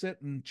when we sit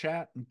and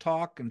chat and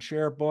talk and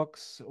share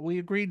books, we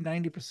agree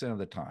 90% of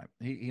the time.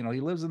 He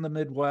lives in the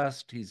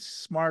Midwest. He's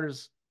smart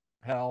as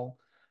hell,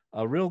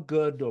 a real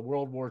good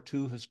World War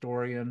II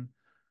historian.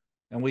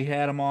 And we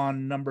had him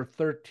on number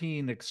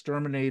 13,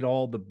 Exterminate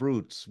All the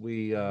Brutes. I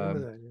remember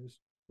that. Yes.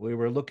 We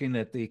were looking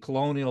at the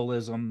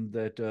colonialism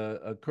that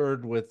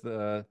occurred with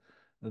that.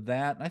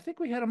 And I think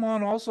we had him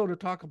on also to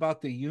talk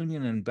about the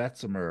Union in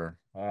Betsemer.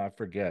 I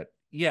forget.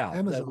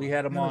 Yeah, that we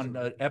had him on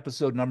Amazon.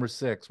 episode number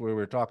 6 where we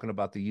were talking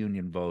about the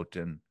Union vote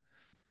in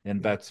Yeah.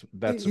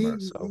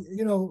 Betsemer. So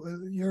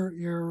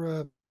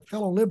Your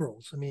fellow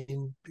liberals, I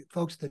mean,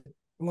 folks that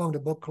belong to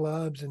book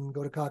clubs and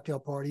go to cocktail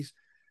parties,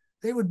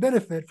 they would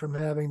benefit from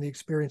having the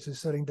experiences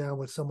sitting down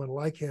with someone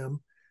like him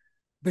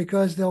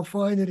because they'll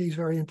find that he's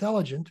very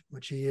intelligent,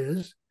 which he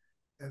is,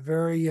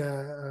 very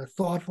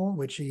thoughtful,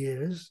 which he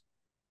is,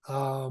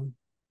 um,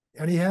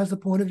 and he has a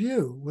point of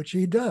view, which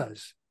he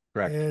does.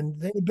 correct. And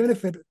they would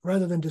benefit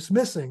rather than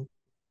dismissing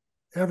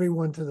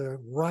everyone to the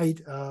right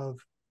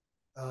of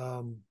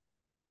um,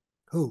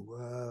 who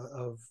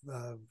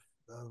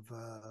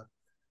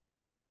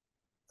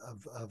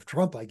of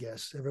Trump, I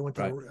guess. Right.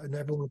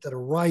 Everyone to the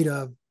right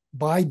of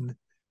Biden.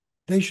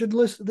 They should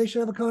listen. They should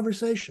have a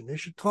conversation. They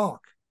should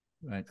talk.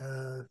 Right.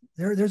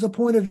 There's a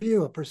point of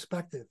view, a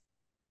perspective.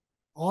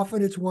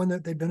 Often it's one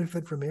that they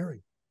benefit from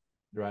hearing.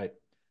 Right.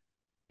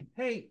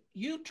 Hey,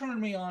 you turned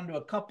me on to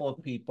a couple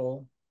of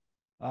people.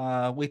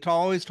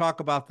 Always talk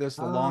about this,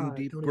 the long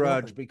deep Tony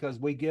grudge, Gilpin. because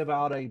we give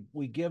out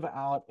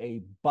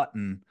a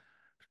button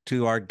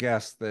to our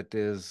guest that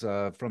is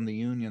from the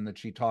union that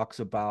she talks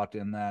about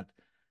in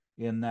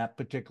that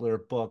particular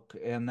book,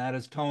 and that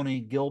is Tony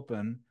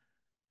Gilpin.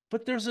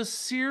 But there's a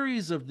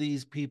series of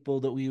these people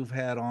that we've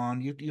had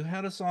on. You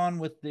had us on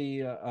with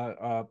the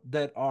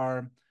that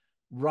are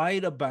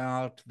right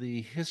about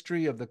the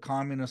history of the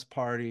Communist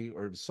Party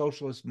or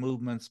socialist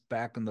movements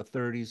back in the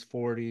 30s,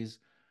 40s.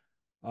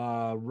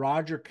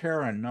 Roger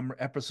Caron,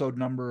 episode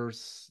number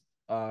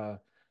uh,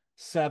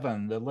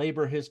 7, the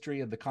labor history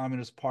of the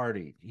Communist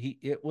Party.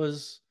 It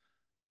was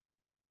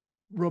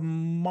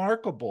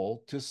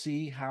remarkable to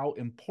see how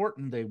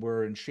important they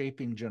were in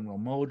shaping General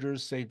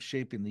Motors,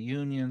 shaping the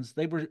unions.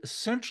 They were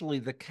essentially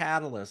the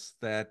catalyst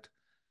that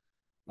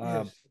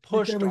Yes, if there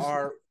pushed was,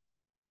 our.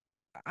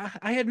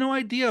 I had no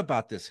idea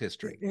about this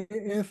history.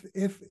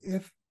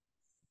 if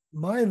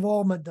my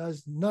involvement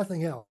does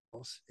nothing else,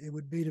 it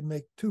would be to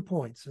make 2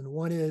 points, and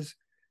one is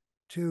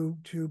to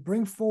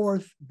bring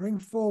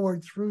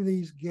forward through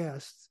these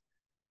guests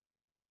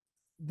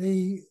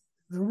the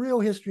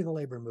real history of the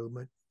labor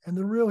movement and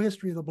the real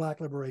history of the Black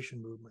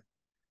liberation movement.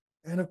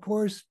 And of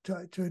course,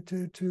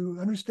 to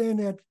understand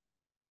that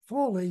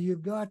fully,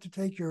 you've got to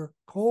take your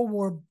Cold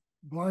War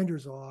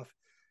blinders off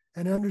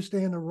and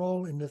understand the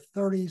role in the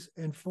 30s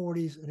and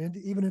 40s and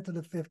even into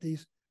the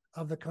 50s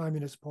of the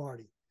Communist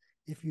Party.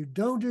 If you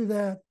don't do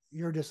that,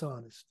 you're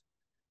dishonest.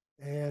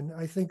 And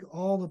I think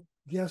all the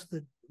guests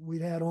that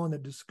we'd had on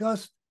that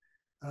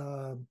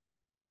uh,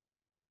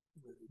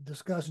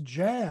 discussed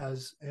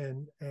jazz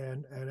and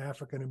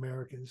African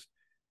Americans,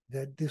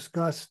 that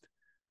discussed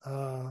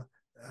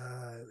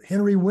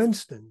Henry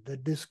Winston,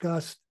 that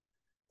discussed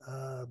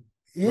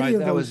any Right.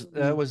 of those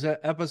That was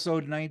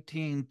episode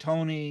 19.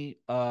 Tony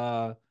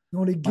Gilpin.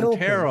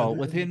 Montero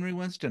with Henry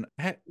Winston.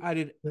 I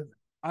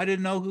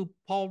didn't know who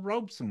Paul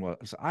Robeson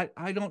was.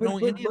 I don't know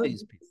any of but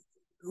these people.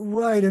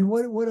 right. And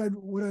what I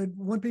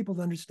want people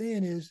to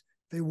understand is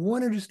they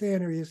want to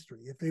understand their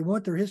history. If they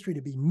want their history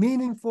to be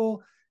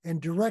meaningful and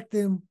direct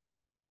them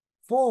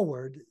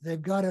forward,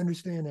 they've got to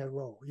understand that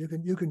role.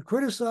 You can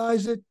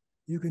criticize it.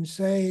 You can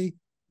say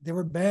they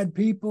were bad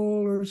people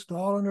or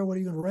Stalin or what,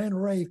 you can rant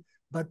and rave,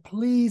 but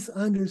please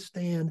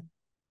understand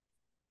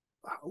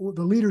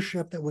the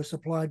leadership that was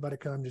supplied by the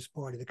Communist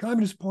Party. The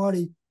Communist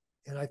Party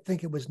and I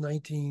think it was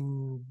late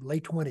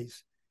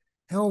 20s,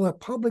 held a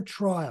public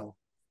trial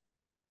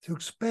to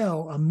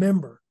expel a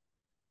member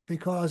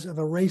because of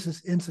a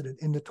racist incident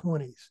in the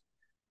 20s.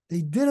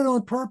 They did it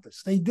on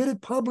purpose. They did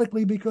it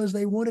publicly because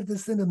they wanted to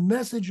send a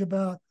message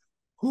about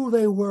who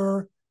they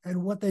were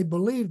and what they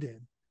believed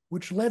in,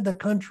 which led the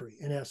country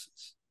in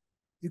essence.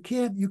 You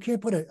can't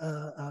put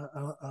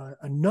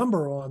a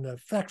number on the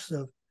effects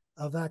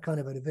of that kind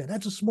of an event.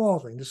 That's a small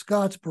thing. The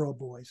Scottsboro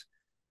boys,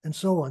 and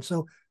so on.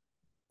 So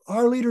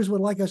our leaders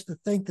would like us to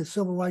think the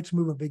civil rights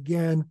movement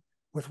began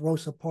with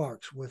Rosa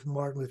Parks, with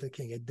Martin Luther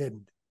King. It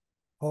didn't.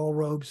 Paul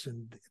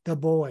Robeson, Du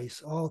Bois,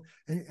 all,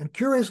 and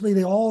curiously,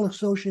 they all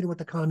associated with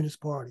the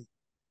Communist Party.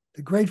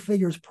 The great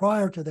figures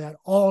prior to that,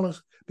 all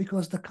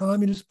because the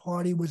Communist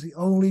Party was the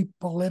only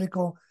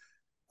political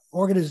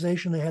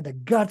organization that had the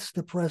guts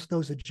to press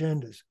those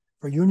agendas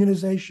for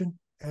unionization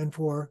and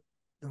for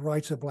the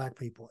rights of Black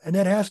people. And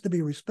that has to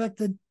be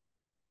respected.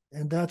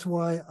 And that's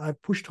why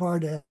I've pushed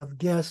hard to have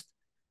guests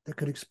that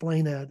could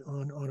explain that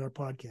on our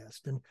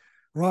podcast. And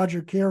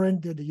Roger Kieran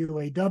did the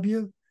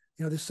UAW,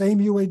 the same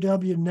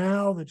UAW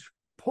now that's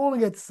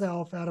pulling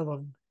itself out of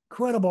an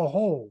incredible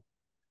hole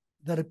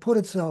that it put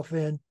itself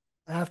in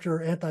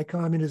after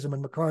anti-communism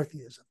and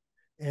McCarthyism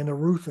and the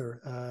Ruther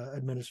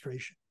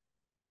administration.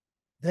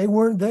 They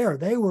weren't there.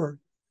 They were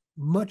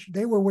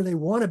where they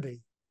want to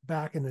be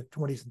back in the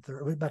 20s and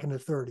 30s, back in the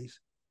 30s.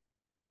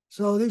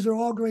 So these are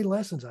all great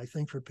lessons, I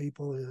think, for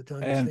people to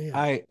And understand.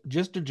 I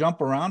just to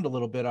jump around a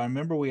little bit, I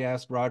remember we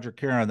asked Roger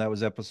Karen, that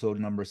was episode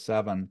number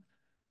 7.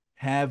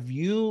 Have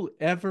you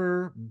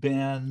ever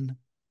been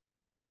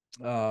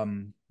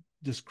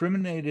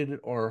discriminated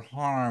or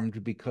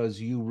harmed because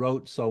you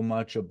wrote so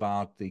much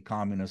about the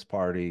Communist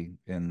Party?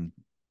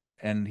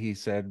 And he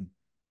said,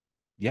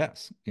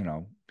 yes,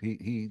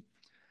 he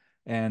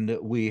and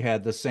we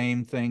had the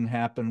same thing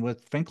happen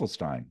with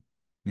Finkelstein,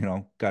 got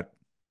Yeah.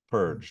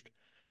 purged.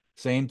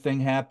 Same thing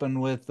happened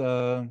with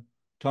Tony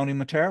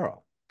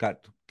Matero,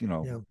 got,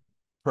 Yeah.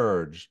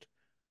 purged.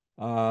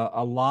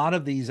 A lot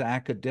of these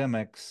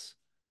academics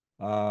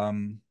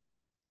um,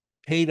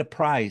 paid a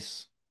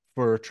price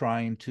for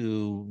trying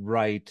to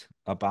write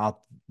about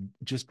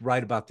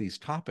these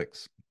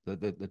topics,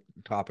 the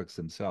topics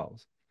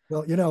themselves.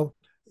 Well,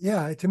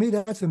 yeah, to me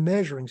that's a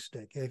measuring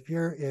stick. If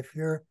you're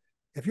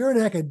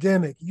an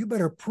academic, you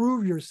better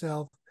prove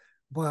yourself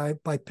by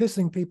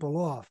pissing people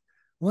off.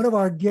 One of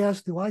our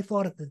guests, who I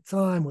thought at the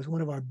time was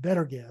one of our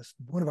better guests,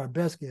 one of our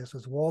best guests,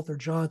 was Walter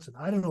Johnson.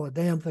 I don't know a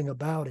damn thing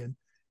about him,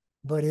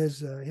 but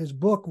his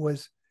book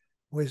was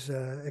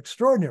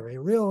extraordinary,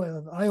 a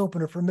real eye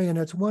opener for me, and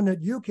that's one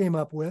that you came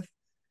up with,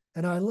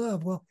 and I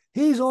love. Well,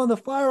 he's on the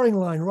firing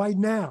line right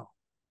now.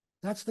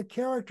 That's the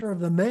character of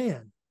the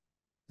man.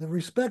 The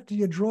respect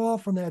you draw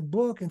from that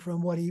book and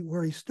from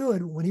where he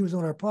stood when he was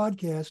on our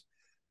podcast,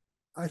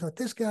 I thought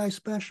this guy's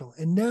special.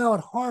 And now at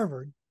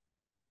Harvard,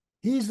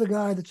 he's the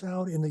guy that's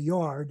out in the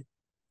yard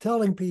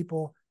telling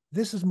people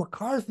this is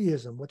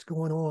McCarthyism, what's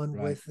going on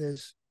Right. with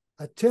this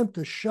attempt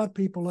to shut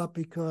people up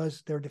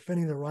because they're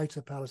defending the rights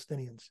of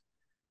Palestinians.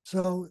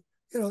 So,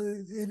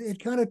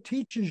 it kind of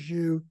teaches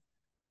you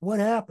what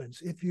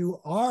happens if you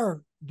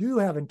do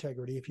have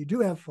integrity, if you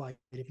do have fight,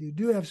 if you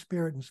do have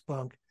spirit and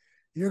spunk,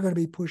 you're going to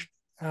be pushed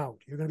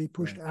out. You're going to be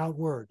pushed Right.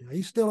 outward. Now,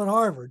 he's still at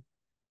Harvard,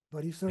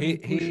 but he's certainly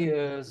He pushing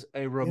is a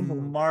the envelope.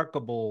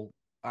 remarkable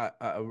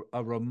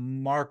a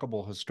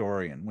remarkable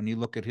historian when you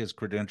look at his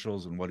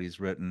credentials and what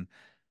he's written.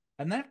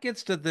 And that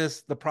gets to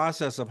the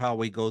process of how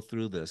we go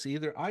through this.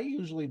 Either I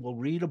usually will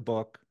read a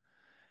book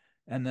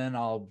and then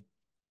I'll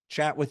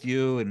chat with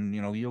you, and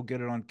you'll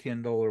get it on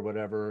Kindle or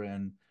whatever,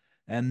 and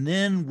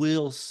then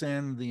we'll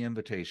send the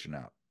invitation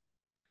out.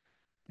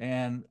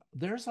 And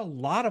there's a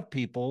lot of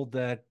people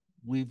that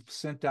we've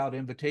sent out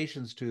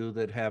invitations to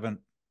that haven't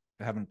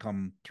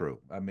come through.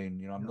 I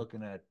mean, I'm Yeah.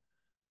 looking at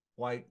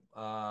White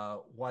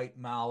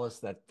Malice,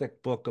 that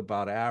thick book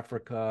about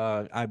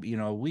Africa.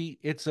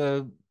 It's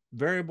a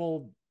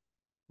variable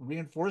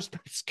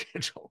reinforcement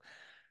schedule.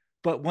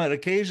 But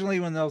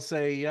when they'll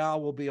say, yeah,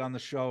 we'll be on the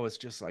show, it's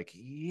just like,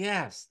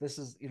 yes, this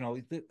is,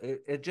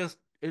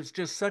 it's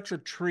just such a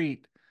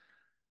treat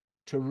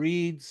to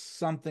read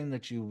something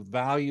that you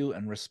value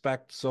and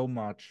respect so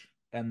much,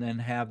 and then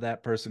have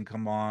that person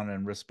come on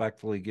and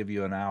respectfully give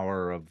you an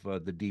hour of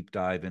the deep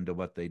dive into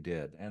what they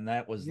did. And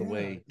Yeah.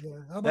 Yeah.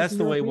 How about that's the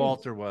the way Europeans?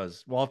 Walter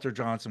was. Walter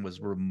Johnson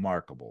was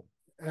remarkable.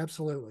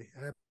 Absolutely.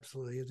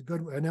 Absolutely. It's a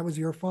good, and that was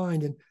your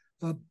find. And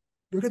uh,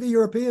 look at the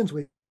Europeans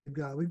we've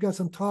got. We've got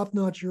some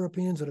top-notch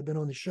Europeans that have been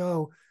on the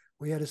show.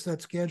 We had to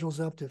set schedules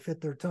up to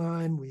fit their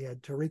time. We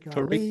had Tariq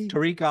Ali,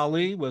 Tariq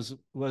Ali was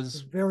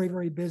was very,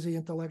 very busy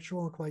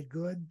intellectual and quite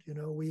good.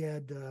 We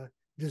had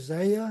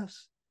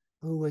Dzayas,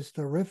 who was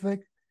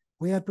terrific.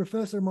 We had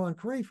Professor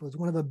Moncrief, who was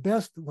one of the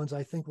best ones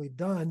I think we've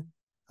done.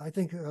 I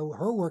think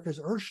her work is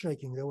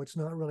earth-shaking, though it's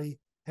not really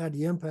had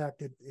the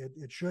impact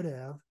it should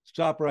have.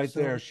 stop right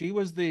there. So She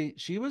was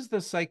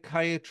the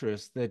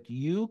psychiatrist that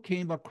you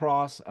came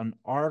across an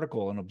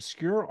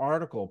obscure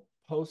article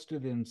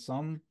posted in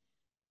some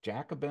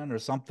Jacobin or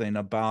something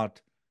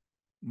about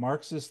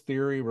Marxist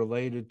theory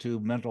related to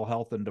mental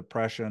health and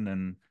depression,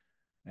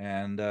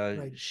 and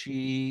Right.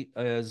 she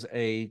is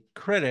a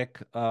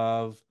critic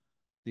of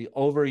the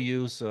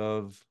overuse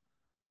of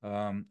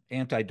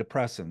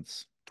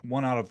antidepressants.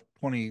 One out of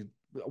 20,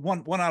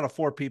 one out of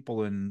four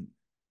people in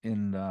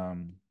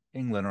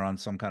England are on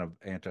some kind of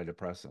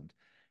antidepressant.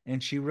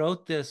 And she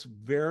wrote this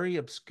very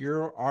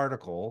obscure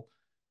article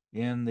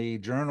in the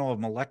Journal of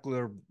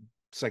Molecular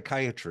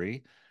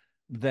Psychiatry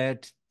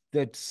that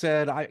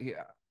said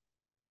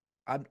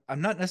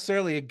I'm not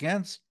necessarily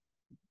against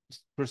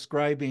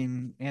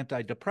prescribing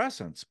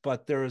antidepressants,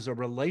 but there is a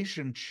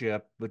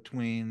relationship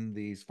between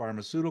these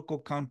pharmaceutical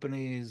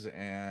companies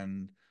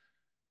and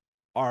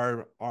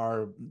our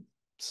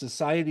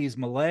society's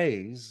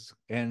malaise,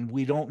 and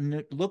we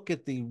don't look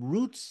at the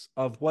roots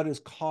of what is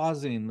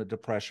causing the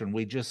depression.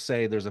 We just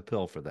say there's a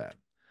pill for that.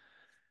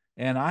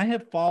 And I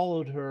have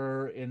followed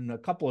her in a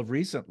couple of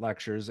recent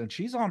lectures, and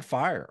she's on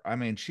fire. I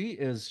mean, she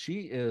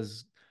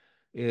is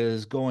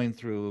going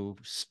through,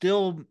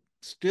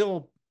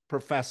 still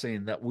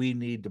professing that we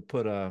need to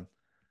put a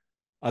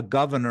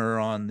governor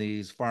on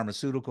these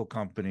pharmaceutical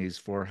companies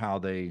for how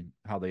they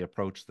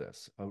approach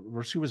this.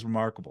 She was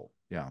remarkable.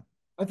 Yeah.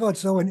 I thought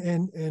so,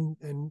 and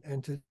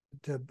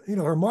to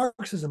her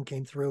Marxism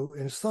came through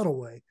in a subtle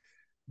way,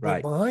 but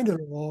Right. behind it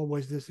all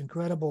was this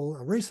incredible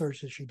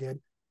research that she did,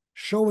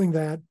 showing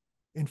that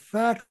in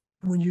fact,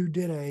 when you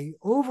did a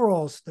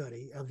overall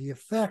study of the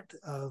effect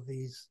of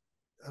these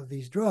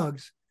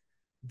drugs,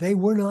 they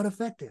were not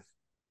effective.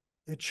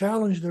 It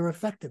challenged their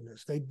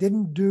effectiveness. They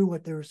didn't do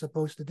what they were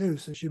supposed to do.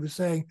 So she was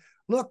saying,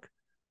 look,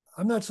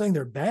 I'm not saying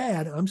they're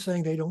bad. I'm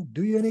saying they don't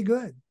do you any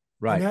good. And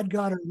Right. that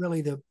got her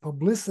really the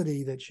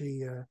publicity that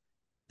she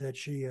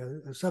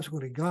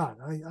subsequently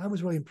got. I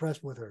was really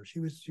impressed with her. She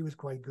was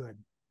quite good.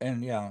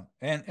 And yeah,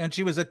 and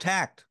she was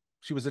attacked.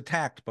 She was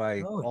attacked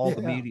by Oh all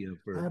the yeah, media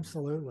for.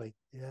 absolutely.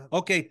 Yeah.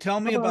 Okay, tell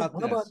me about How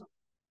about this.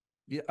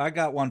 Yeah, I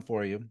got one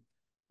for you.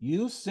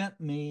 You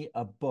sent me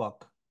a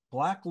book,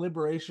 Black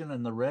Liberation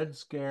and the Red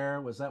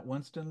Scare. Was that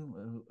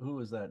Winston? Who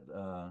was that?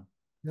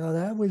 no?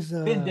 That was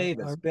Ben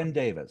Davis. Ben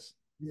Davis.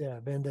 yeah,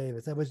 Ben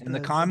Davis. That was In the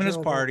Communist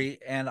Gerald Horne. Party.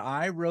 And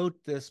I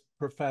wrote this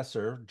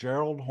professor,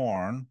 Gerald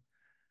Horne,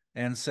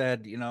 and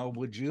said,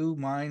 would you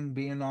mind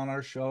being on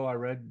our show? I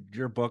read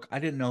your book. I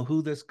didn't know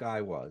who this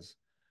guy was.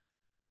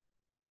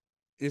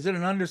 Is it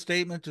an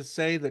understatement to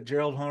say that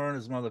Gerald Horne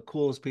is one of the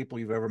coolest people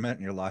you've ever met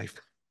in your life?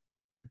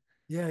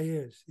 Yeah, he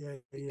is. Yeah,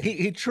 he is.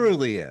 He Yeah.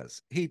 truly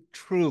is. He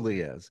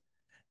truly is.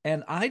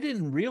 And I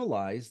didn't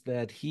realize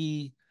that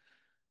he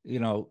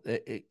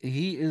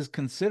is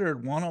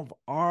considered one of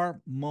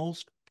our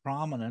most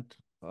prominent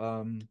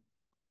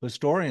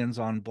historians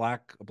on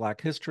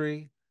Black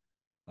history.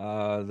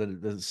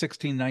 The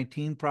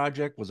 1619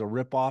 Project was a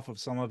ripoff of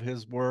some of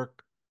his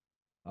work.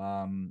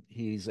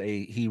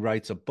 He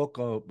writes a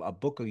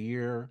book a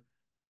year.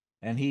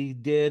 And he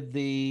did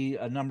the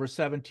number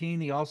 17.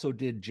 He also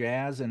did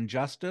Jazz and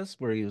Justice,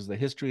 where he was the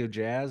history of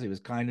jazz. He was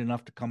kind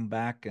enough to come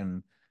back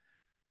and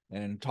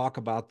talk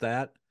about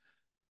that.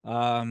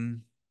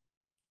 Um,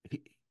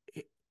 he,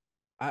 he-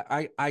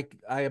 I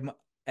am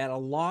at a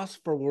loss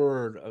for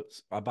word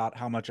about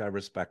how much I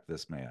respect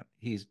this man.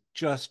 He's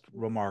just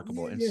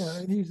remarkable. And Yeah,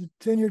 and he's a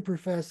tenured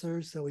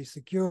professor, so he's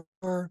secure.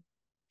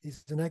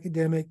 He's an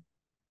academic,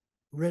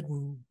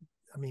 written,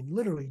 I mean,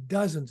 literally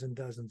dozens and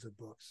dozens of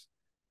books.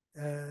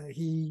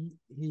 He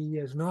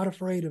is not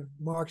afraid of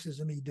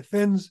Marxism. He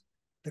defends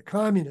the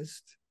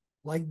communists,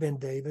 like Ben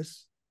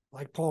Davis,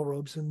 like Paul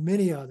Robeson,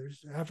 many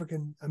others,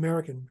 African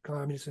American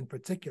communists in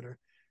particular,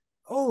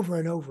 over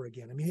and over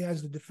again. I mean, he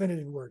has the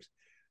definitive works,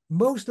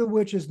 most of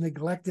which is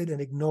neglected and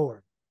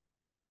ignored.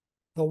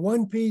 The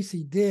one piece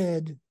he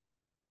did,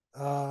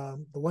 the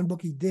one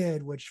book he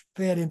did, which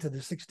fed into the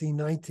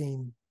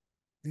 1619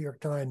 New York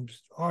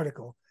Times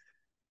article,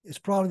 is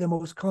probably the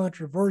most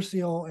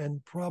controversial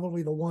and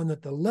probably the one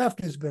that the left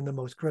has been the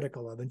most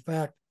critical of. In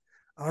fact,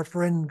 our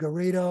friend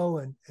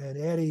Garrido and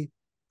Eddie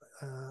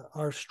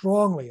are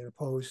strongly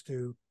opposed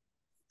to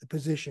the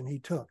position he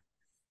took.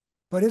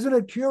 But isn't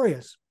it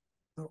curious?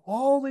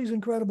 All these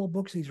incredible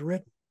books he's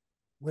written,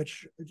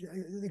 which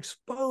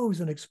expose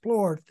and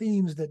explore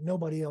themes that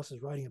nobody else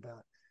is writing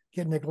about,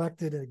 get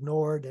neglected and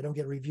ignored. They don't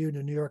get reviewed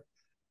in the New York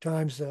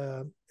Times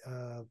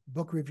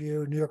book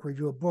review, New York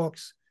Review of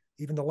Books,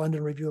 even the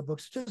London Review of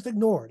Books, just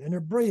ignored. And they're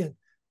brilliant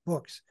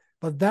books.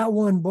 But that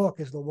one book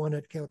is the one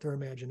that caught their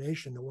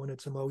imagination, the one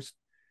that's the most,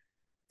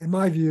 in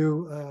my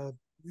view,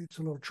 it's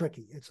a little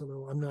tricky. It's a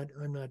little, I'm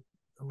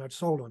not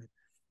sold on it.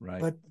 right.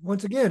 But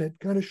once again, it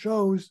kind of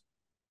shows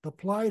the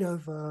plight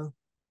of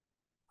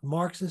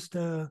Marxist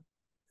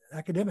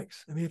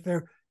academics. I mean,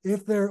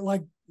 if they're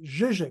like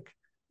Zizek,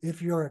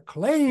 if you're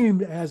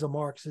acclaimed as a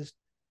Marxist,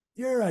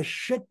 you're a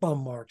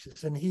shitbum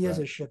Marxist, and he is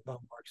a Right. shitbum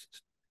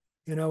Marxist.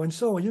 And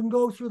so you can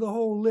go through the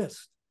whole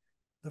list.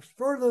 The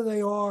further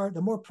they are,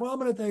 the more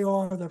prominent they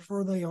are, the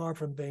further they are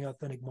from being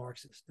authentic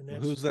Marxist. And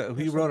Who's that?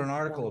 He that's wrote something an to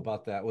article point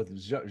about that with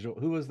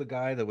who was the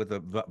guy that with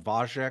the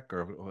Vajek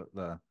or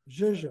the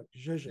Zizek,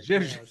 Zhizh-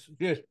 yes.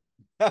 Zhizh.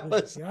 that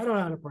was Yeah, I don't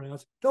know how to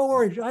pronounce it. Don't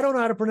worry, I don't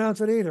know how to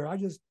pronounce it either.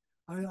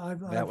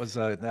 that I've, was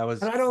that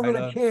was and I don't quite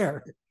really a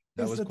care.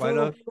 that It's was a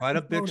total quite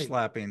a bitch phony.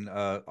 slapping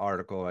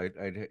article.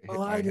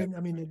 Well, I I had didn't. I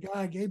mean, the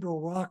guy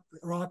Gabriel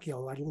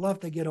Rockhill. I'd love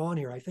to get on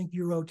here. I think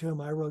you wrote to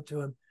him. I wrote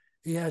to him.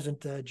 He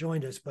hasn't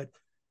joined us, but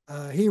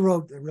he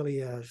wrote really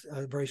a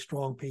very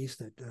strong piece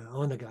that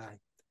on the guy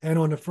and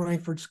on the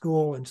Frankfurt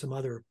School and some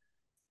other.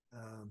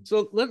 Um,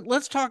 So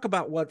let's talk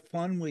about what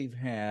fun we've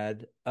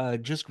had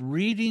just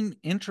reading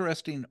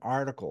interesting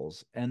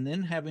articles and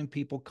then having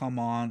people come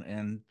on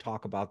and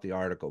talk about the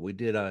article. We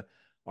did a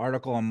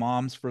article on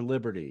Moms for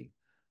Liberty,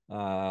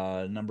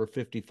 number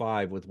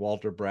 55 with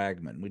Walter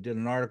Bragman. We did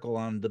an article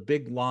on The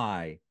Big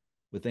Lie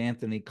with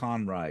Anthony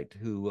Conright,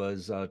 who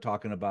was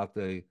talking about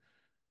the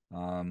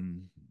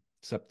um,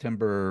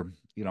 September,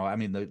 I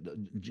mean the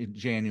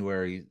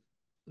January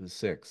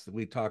 6th.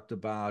 We talked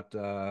about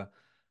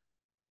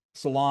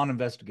Salon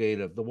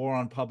Investigative, The War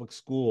on Public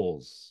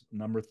Schools,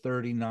 number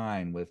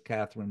 39 with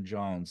Catherine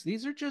Jones.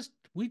 These are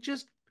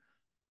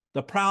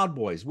the Proud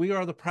Boys. We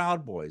are the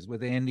Proud Boys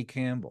with Andy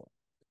Campbell.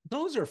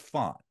 Those are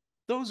fun.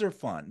 Those are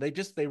fun.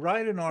 They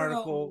write an well,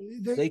 article,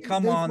 they they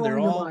come they on, fall they're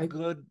into all my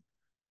good.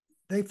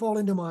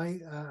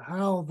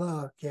 how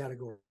the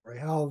category,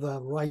 how the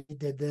right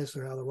did this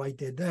or how the right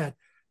did that.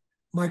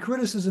 My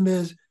criticism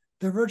is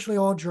they're virtually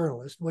all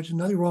journalists, which is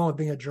nothing wrong with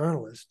being a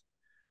journalist.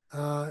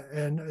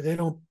 And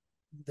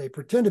they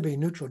pretend to be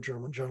neutral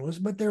journalists,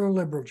 but they're a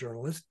liberal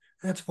journalist.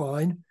 That's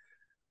fine.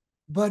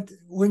 But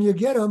when you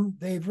get them,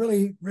 they've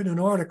really written an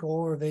article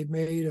or they've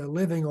made a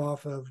living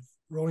off of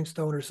Rolling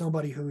Stone or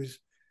somebody who's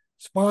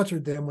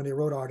sponsored them when they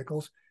wrote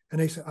articles. And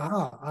they say,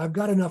 I've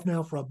got enough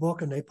now for a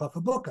book, and they puff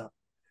a book up.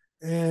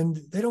 And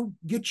they don't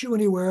get you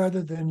anywhere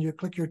other than you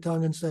click your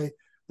tongue and say,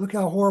 look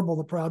how horrible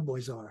the Proud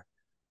Boys are.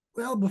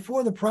 Well,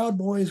 before the Proud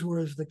Boys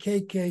was the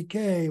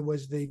KKK,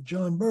 was the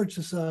John Birch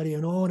Society,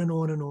 and on and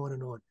on and on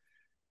and on.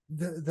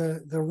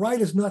 The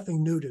right is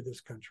nothing new to this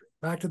country.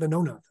 Back to the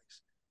know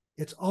nothings.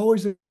 It's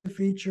always a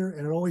feature,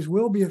 and it always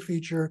will be a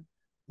feature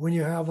when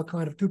you have a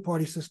kind of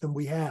two-party system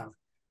we have.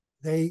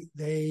 They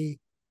they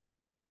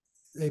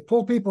they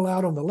pull people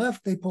out on the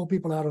left, they pull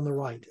people out on the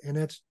right, and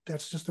that's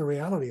just the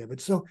reality of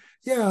it. So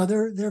yeah,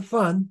 they're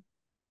fun,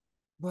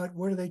 but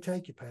where do they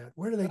take you, Pat?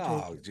 Where do they take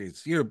Oh, you?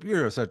 geez,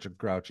 you're such a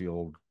grouchy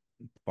old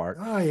fart.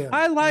 I I am.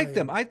 I liked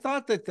them. am. I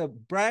thought that the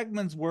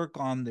Bragman's work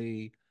on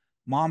the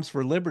Moms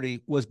for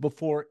Liberty was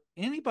before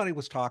anybody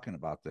was talking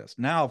about this.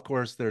 Now, of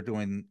course, they're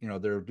doing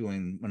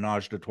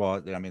Menage a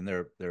Trois. I mean,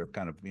 they're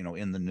kind of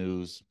in the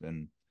news,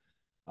 and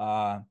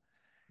uh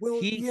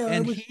Well, yeah,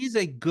 it was. he's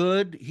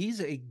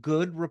a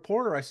good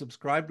reporter. I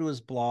subscribe to his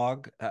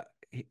blog.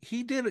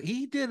 He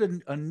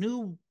did a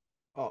new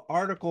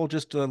article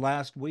just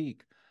last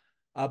week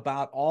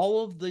about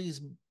all of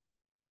these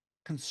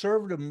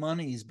conservative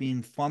monies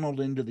being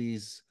funneled into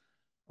these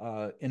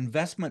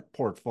investment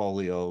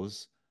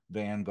portfolios,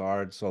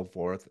 Vanguard, so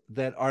forth,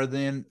 that are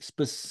then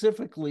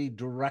specifically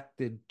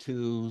directed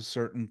to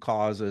certain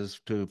causes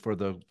for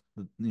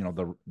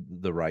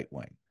the right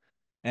wing,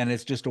 and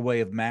it's just a way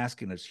of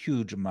masking this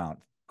huge amount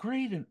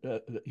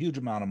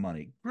of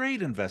money,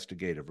 great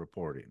investigative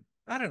reporting.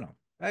 I don't know.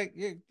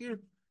 You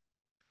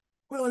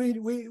Well, I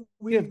mean, we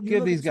give you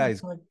give look at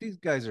something like these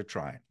guys are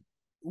trying.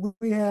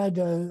 we had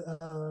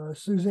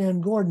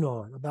Suzanne Gordon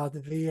on about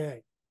the VA. Well,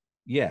 it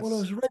Yes,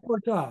 was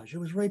reportage. It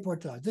was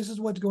reportage. This is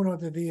what's going on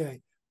at the VA.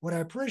 What I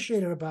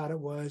appreciated about it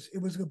was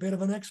a bit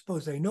of an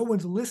expose. No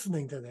one's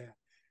listening to that.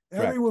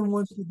 correct. Everyone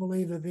wants to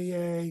believe the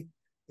VA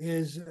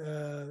is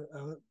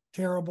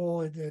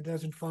terrible. It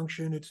doesn't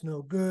function. It's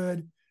no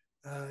good.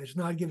 It's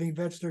not giving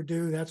vets their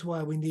due. That's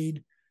why we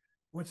need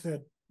what's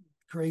that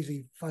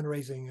crazy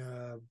fundraising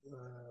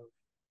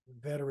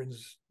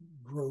veterans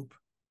group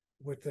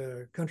with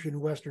the country and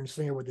western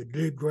singer with the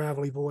deep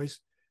gravelly voice.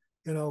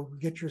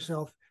 Get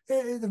yourself.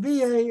 The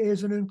VA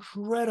is an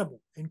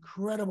incredible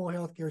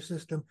healthcare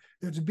system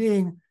that's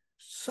being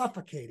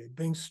suffocated,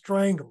 being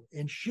strangled,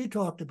 and she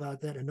talked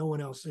about that, and no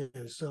one else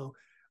is. So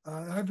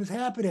I was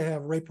happy to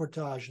have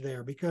reportage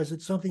there because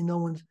it's something no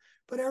one's,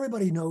 but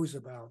everybody knows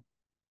about.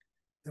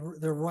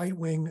 The right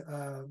wing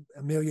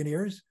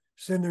millionaires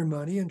send their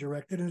money and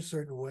direct it in a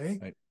certain way.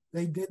 Right.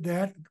 They did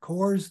that. The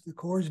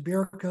Coors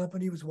Beer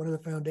Company was one of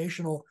the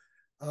foundational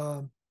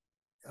um,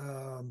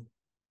 um,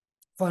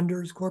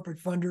 corporate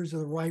funders of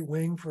the right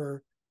wing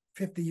for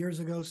 50 years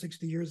ago,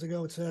 60 years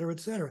ago, et cetera, et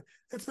cetera.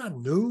 That's not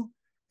new.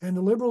 And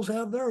the liberals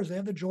have theirs. They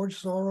have the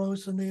George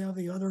Soros and they have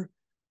the other.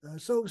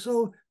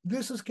 So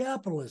this is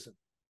capitalism.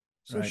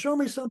 So Right. show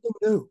me something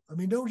new. I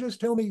mean, don't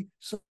just tell me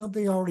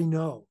something I already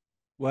know.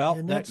 Well,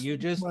 And that that's you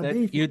just my that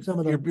beef with some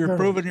of the you're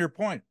proving journalists. your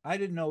point. I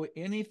didn't know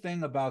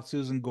anything about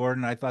Susan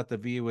Gordon. I thought the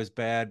VA was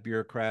bad,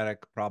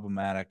 bureaucratic,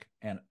 problematic,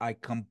 and I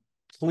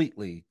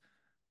completely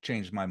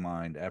changed my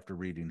mind after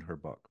reading her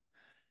book.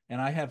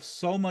 And I have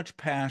so much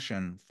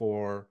passion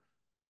for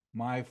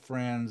my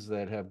friends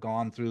that have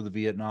gone through the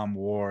Vietnam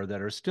War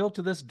that are still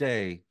to this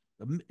day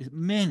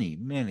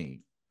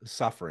many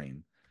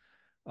suffering.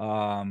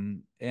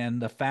 And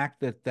the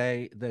fact that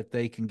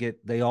they can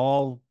get they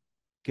all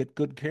get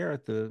good care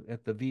at the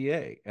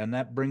VA. And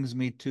that brings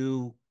me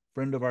to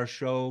friend of our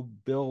show,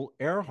 Bill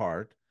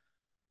Earhart,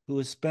 who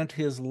has spent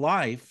his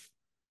life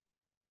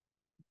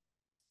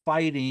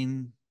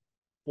fighting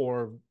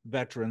for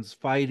veterans,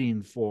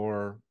 fighting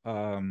for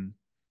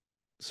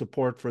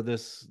support for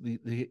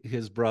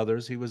his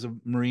brothers. He was a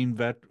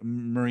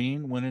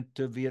Marine, went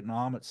into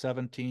Vietnam at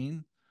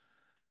 17,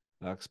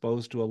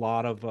 exposed to a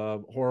lot of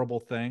horrible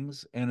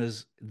things, and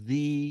is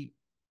the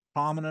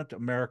prominent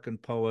American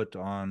poet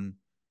on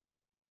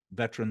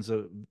veterans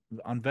and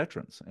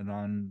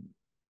on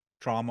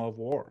trauma of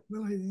war.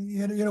 Well,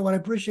 what I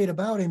appreciate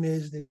about him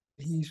is that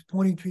he's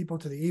pointing people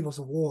to the evils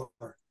of war.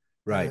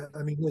 Right.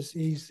 I mean,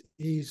 he's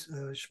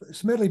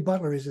Smedley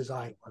Butler is his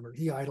idol. I mean,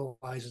 he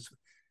idolizes.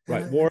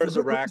 Right. And War for is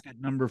a good reason.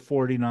 Racket number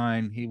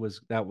 49.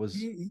 That was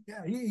He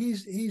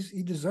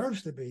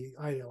deserves to be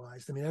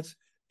idolized. I mean, that's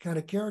kind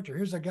of character.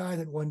 Here's a guy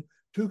that won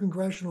 2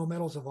 Congressional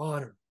Medals of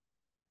Honor.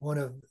 One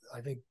of,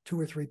 I think, 2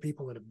 or 3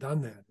 people that have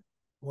done that.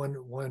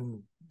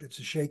 One it's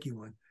a shaky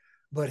one,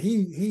 but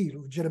he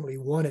legitimately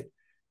won it,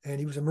 and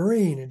he was a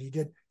Marine, and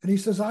he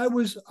says I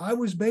was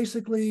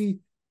basically,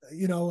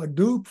 a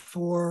dupe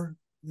for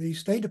the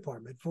State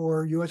Department,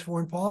 for U.S.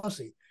 foreign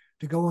policy,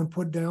 to go and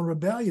put down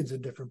rebellions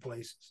in different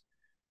places.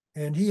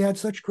 And he had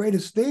such great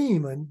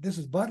esteem, and this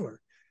is Butler.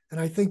 And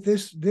I think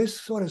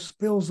this sort of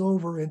spills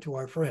over into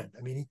our friend.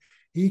 I mean,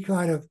 he's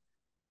kind of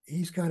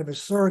a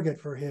surrogate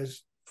for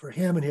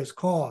him and his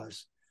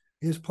cause.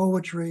 His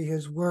poetry,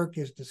 his work,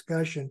 his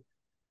discussion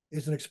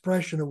is an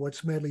expression of what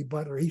Smedley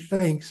Butler, he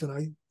thinks, and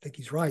I think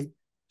he's right,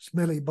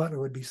 Smedley Butler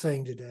would be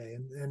saying today.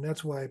 And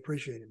that's why I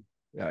appreciate him.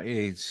 Yeah,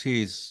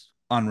 he's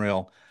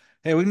unreal.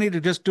 Hey, we need to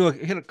just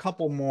hit a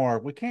couple more.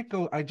 We can't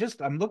go.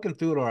 I'm looking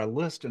through our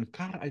list, and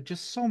God, I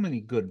just so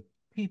many good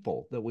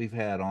people that we've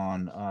had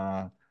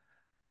on.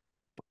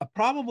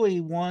 Probably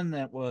one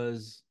that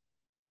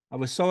I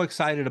was so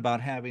excited about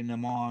having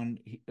them on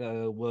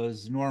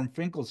was Norm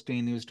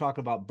Finkelstein. He was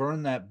talking about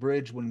burn that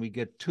bridge when we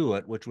get to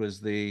it, which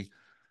was the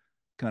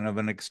kind of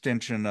an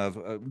extension of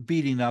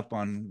beating up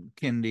on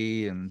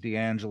Kindy and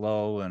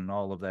D'Angelo and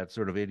all of that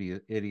sort of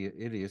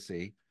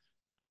idiocy.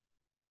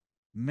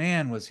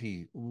 Man,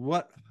 he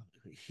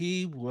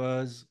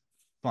was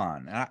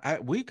fun.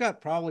 We got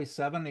probably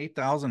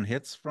 7,000-8,000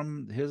 hits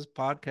from his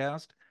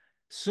podcast.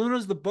 Soon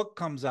as the book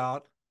comes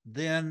out,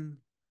 then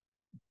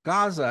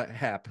Gaza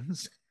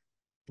happens.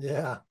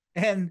 Yeah.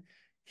 And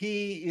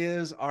he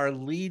is our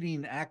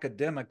leading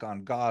academic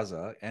on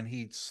Gaza, and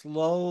he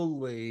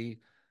slowly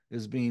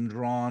is being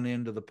drawn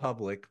into the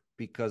public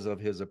because of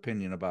his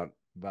opinion about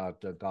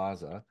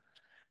Gaza,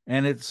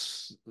 and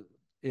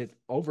it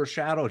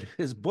overshadowed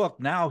his book.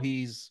 Now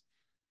he's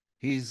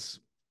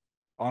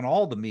on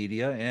all the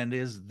media and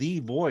is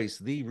the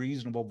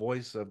reasonable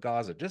voice of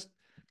Gaza. Just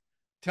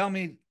tell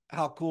me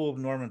how cool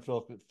Norman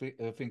Oh,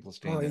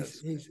 Finkelstein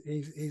is. he's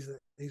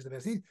the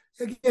best.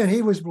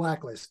 He was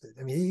blacklisted.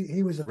 I mean,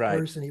 he was a Right.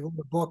 person. He wrote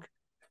a book,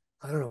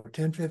 I don't know,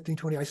 10, 15,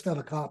 20. I still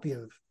have a copy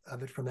of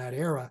it from that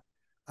era,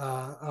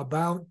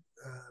 about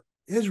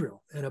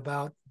Israel and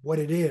about what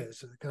it is,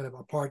 the kind of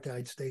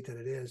apartheid state that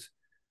it is,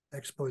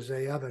 expose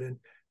of it.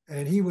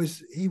 And he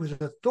was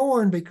a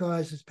thorn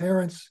because his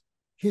parents'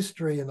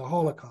 history in the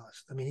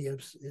Holocaust. I mean,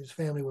 his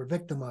family were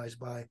victimized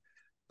by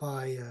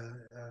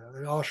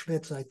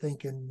Auschwitz, I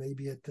think, and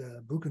maybe at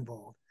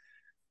Buchenwald.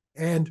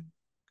 And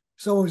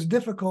so it was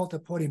difficult to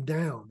put him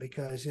down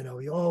because, he's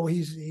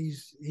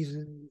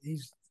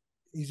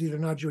either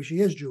not Jewish,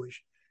 he is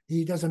Jewish.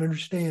 He doesn't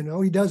understand.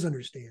 Oh, he does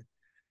understand.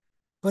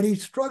 But he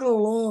struggled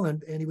along,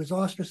 and he was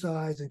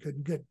ostracized and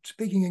couldn't get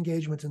speaking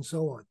engagements and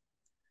so on.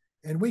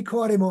 And we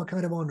caught him on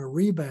the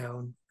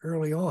rebound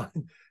early on.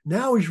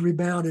 Now he's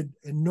rebounded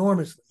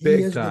enormously. He Big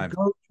is the time.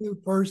 go-to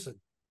person.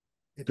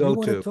 If you Go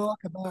want to to. talk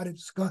about it,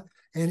 Scott,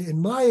 and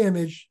in my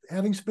image,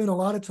 having spent a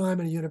lot of time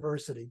in a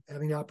university,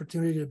 having the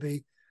opportunity to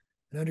be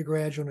an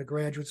undergraduate and a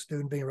graduate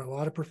student, being around a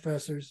lot of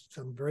professors,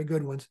 some very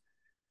good ones,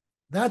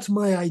 that's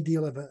my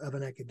ideal of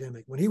an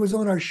academic. When he was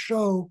on our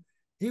show,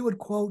 he would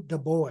quote Du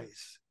Bois,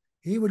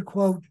 he would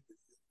quote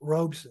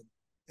Robeson,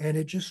 and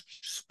it just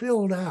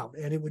spilled out.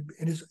 And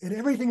and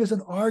everything is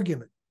an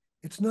argument.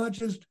 It's not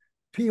just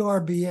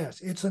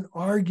PRBS, it's an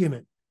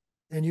argument.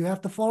 And you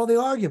have to follow the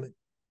argument.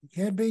 You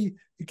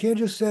can't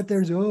just sit there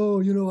and say,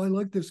 oh, I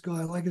like this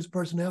guy, I like his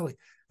personality.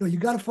 No, you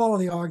got to follow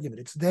the argument.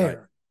 It's Right.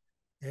 there.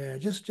 Yeah,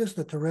 just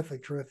a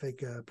terrific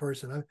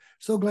person. I'm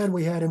so glad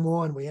we had him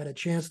on. We had a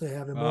chance to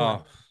have him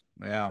on.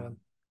 Oh, yeah. Um,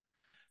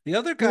 The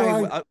other you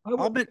know, guy, I,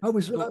 I'll bet.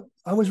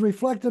 I was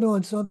reflecting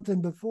on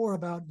something before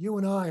about you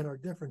and I and our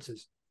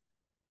differences,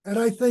 and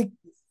I think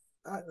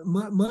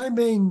my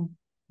main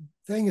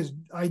thing is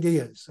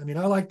ideas. I mean,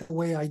 I like the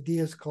way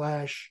ideas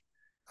clash.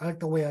 I like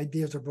the way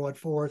ideas are brought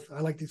forth. I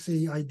like to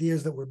see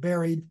ideas that were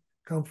buried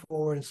come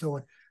forward and so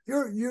on.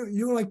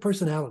 You're like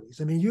personalities.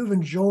 I mean, you've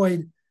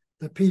enjoyed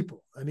the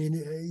people. I mean,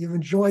 you've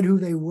enjoyed who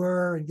they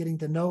were and getting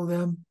to know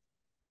them.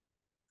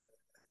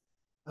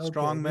 Okay,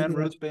 Strong man,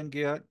 maybe that's Ruth Ben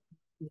Giat.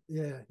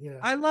 yeah,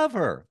 I love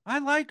her. I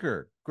like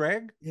her,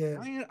 Greg. yeah,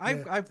 I yeah. I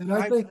I And I,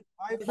 I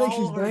I think she's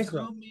follow her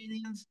bankrupt. Zoom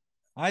meetings.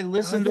 I I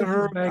listened to think she's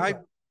her.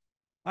 bankrupt.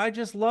 I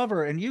just love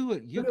her. And Look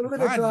at the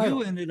God, you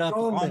title, ended up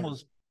Strongman.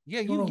 almost,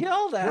 yeah, you Strong.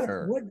 yelled at What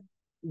her. what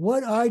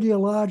what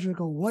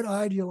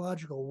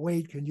ideological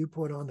weight can you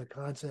put on the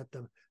concept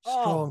of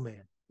Oh,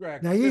 strongman?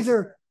 Greg, Now, this,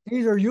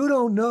 either you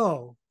don't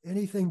know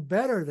anything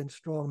better than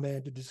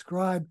strongman to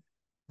describe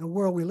the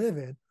world we live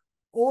in,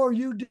 or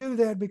you do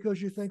that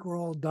because you think we're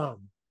all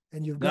dumb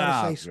and you've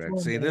got to say no,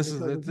 Greg. See, strongman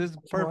because this we're is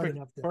smart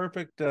enough to.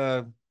 perfect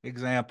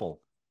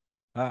example.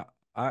 Uh,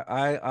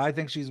 I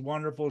think she's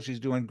wonderful. She's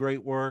doing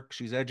great work.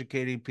 She's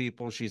educating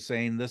people. She's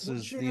saying What's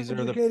she these are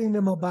the educating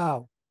them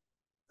about,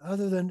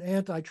 other than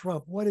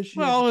anti-Trump? What is she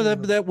well educating them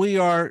about? that we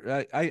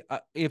are.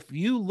 If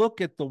you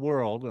look at the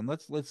world, and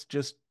let's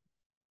just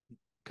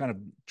kind of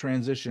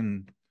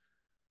transition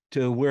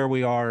to where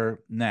we are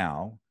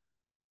now.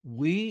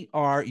 We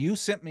are. You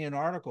sent me an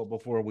article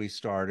before we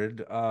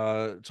started,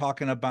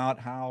 talking about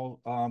how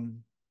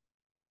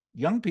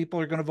young people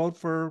are going to vote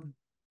for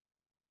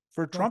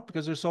Trump Trump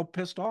because they're so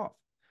pissed off.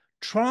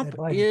 and Trump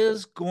Biden.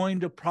 is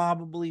going to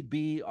probably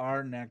be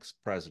our next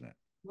president.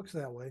 Looks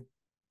that way.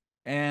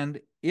 And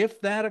if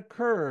that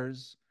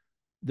occurs,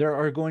 there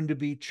are going to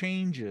be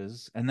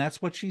changes. And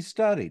that's what she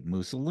studied.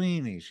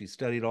 Mussolini, she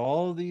studied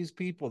all of these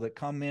people that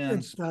come She didn't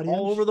in study him.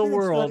 all She over the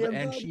didn't study world, him.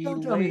 and she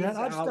Don't tell me that. lays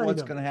I've out studied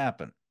what's him. going to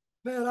happen.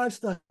 Man, I've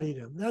studied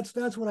him.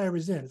 That's what I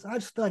resent.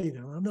 I've studied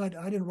him. I'm not.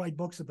 I didn't write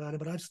books about it,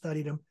 but I've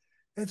studied him.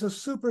 It's a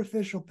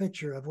superficial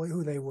picture of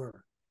who they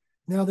were.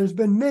 Now, there's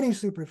been many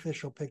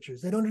superficial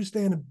pictures. They don't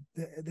understand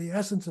the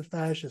essence of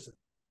fascism.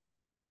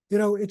 You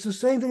know, it's the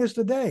same thing as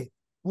today.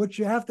 What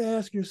you have to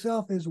ask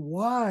yourself is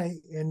why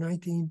in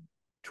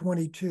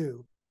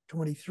 1922,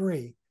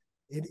 23,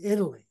 in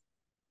Italy,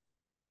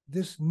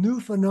 this new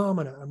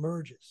phenomena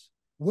emerges.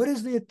 What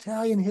is the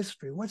Italian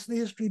history? What's the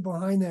history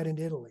behind that in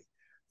Italy?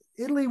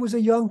 Italy was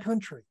a young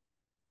country.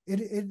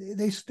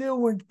 They still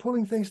weren't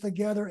pulling things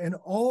together, and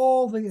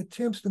all the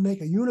attempts to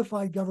make a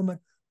unified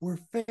government were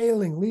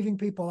failing, leaving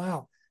people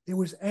out. There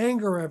was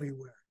anger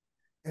everywhere.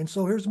 And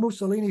so here's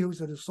Mussolini,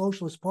 who's at a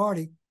socialist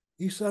party.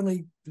 He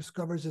suddenly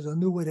discovers there's a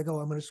new way to go.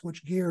 I'm going to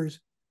switch gears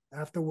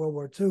after World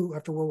War II,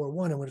 after World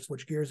War I. I'm going to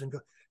switch gears and go.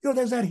 You know,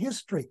 there's that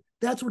history.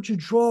 That's what you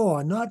draw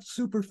on, not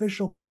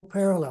superficial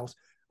parallels.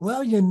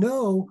 Well, you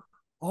know,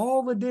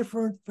 all the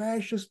different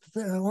fascist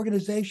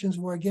organizations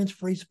were against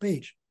free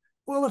speech.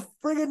 Well, the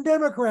friggin'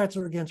 Democrats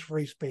are against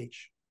free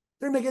speech.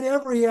 They're making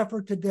every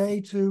effort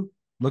today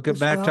Look to at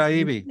Matt stop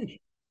free Taibbi. speech.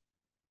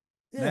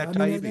 Yeah,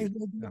 Matt I mean, Taibbi.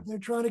 Yeah. they're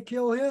trying to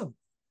kill him.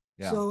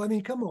 Yeah. So, I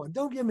mean, come on,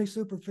 don't give me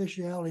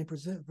superficiality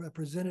and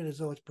present it as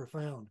though it's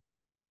profound.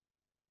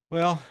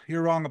 Well,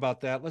 you're wrong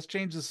about that. Let's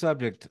change the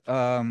subject.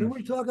 Can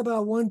we talk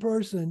about one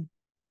person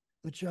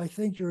that I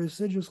think you're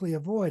assiduously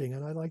avoiding,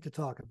 and I'd like to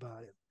talk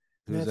about him,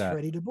 and Who's that's that?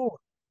 Freddie DeBoer.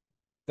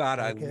 God,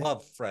 I Okay,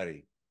 love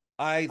Freddie.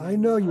 I I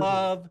know you do,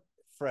 love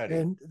Freddie.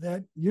 and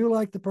that you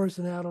like the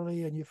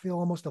personality, and you feel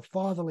almost a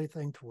fatherly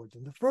thing towards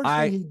him.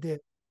 I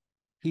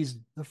he's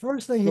The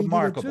first thing he did,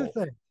 remarkable.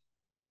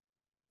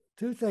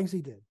 two things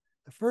he did.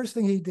 The first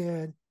thing he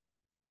did,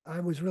 I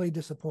was really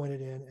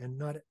disappointed in and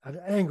not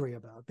angry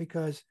about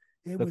because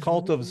it The was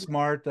Cult of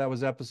Smart, that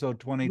was episode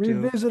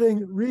 22.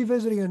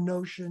 revisiting a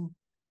notion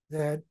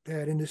that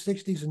in the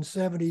 60s and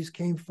 70s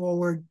came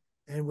forward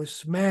and was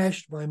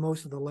smashed by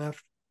most of the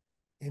left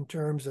in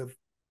terms of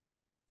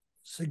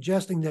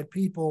suggesting that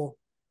people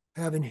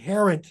have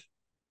inherent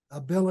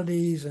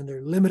abilities and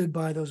they're limited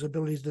by those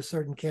abilities to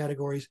certain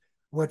categories.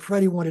 What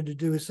Freddie wanted to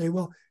do is say,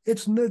 well,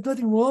 it's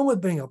nothing wrong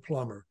with being a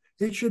plumber.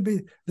 It should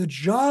be, the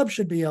job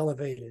should be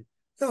elevated.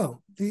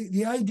 No,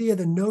 the idea,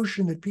 the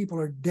notion that people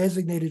are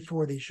designated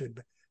for these should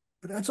be.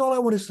 But that's all I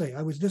want to say.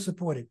 I was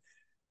disappointed.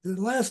 The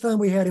last time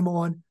we had him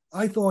on,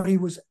 I thought he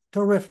was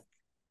terrific.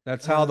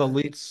 That's Uh, how the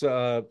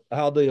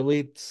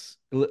elites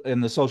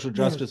in the social yes,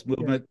 justice yes.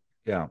 movement.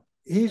 Yeah.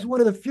 He's one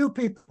of the few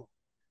people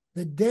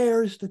that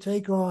dares to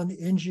take on the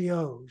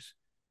NGOs,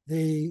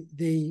 the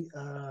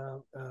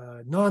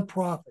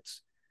nonprofits.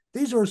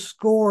 These are a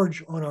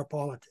scourge on our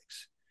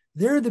politics.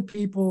 They're the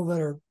people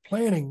that are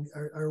planting,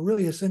 are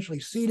really essentially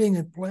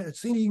seeding,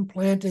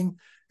 planting,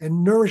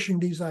 and nourishing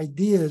these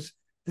ideas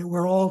that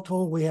we're all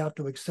told we have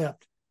to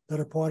accept that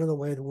are part of the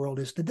way the world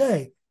is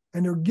today.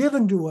 And they're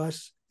given to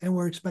us, and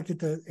we're expected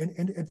to.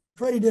 And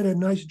Freddie did a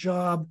nice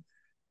job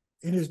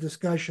in his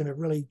discussion of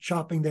really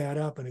chopping that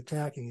up and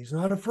attacking. He's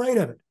not afraid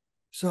of it.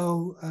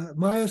 So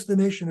my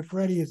estimation of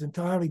Freddie is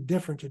entirely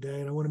different today,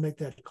 and I want to make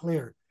that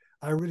clear.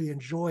 I really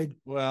enjoyed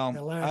Well, that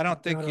I last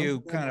don't think encounter. you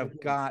kind of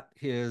got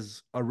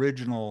his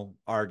original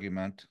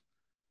argument.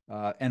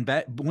 And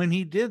back when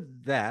he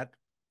did that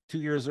 2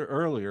 years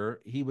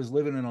earlier, he was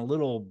living in a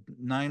little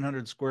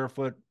 900 square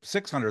foot,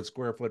 600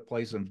 square foot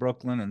place in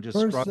Brooklyn and just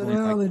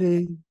struggling like,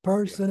 yeah.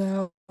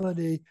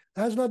 Personality.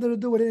 That has nothing to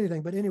do with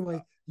anything. But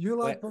anyway, you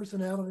like But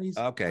personalities.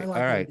 I okay, all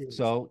like right. ideas.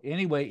 So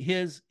anyway,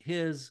 his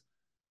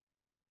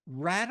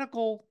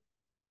radical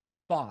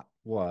thought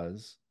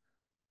was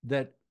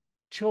that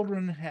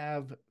children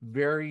have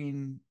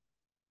varying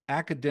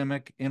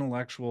academic,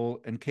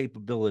 intellectual, and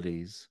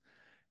capabilities,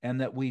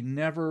 and that we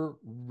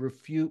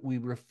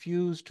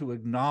refuse to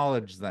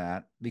acknowledge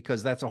that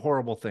because that's a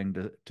horrible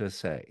thing to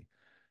say,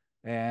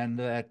 and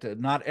that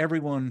not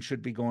everyone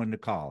should be going to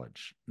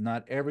college,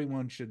 not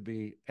everyone should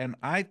be. And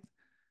I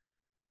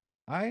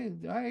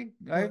Look,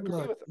 agree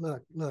look, with it.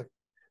 look, look.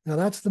 Now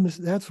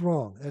that's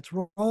wrong. That's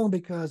wrong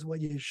because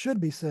what you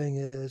should be saying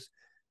is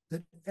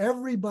that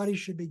everybody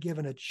should be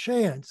given a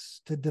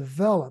chance to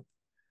develop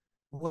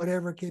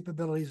whatever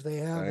capabilities they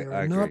have there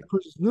I and not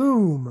agree.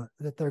 presume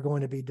that they're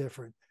going to be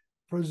different.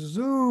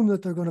 Presume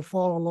that they're going to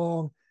fall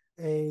along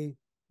a,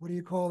 what do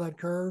you call that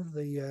curve?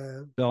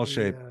 Bell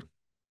shape.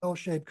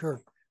 Bell-shaped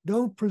curve.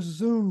 Don't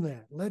presume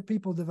that. Let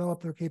people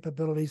develop their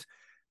capabilities,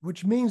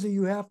 which means that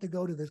you have to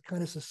go to this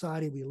kind of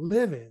society we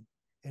live in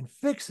and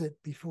fix it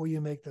before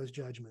you make those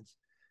judgments.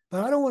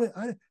 But I don't want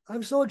to.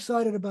 I'm so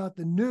excited about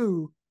the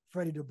new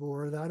Freddie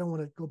DeBoer that I don't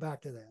want to go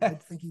back to that. I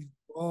think he's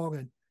wrong,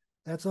 and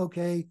that's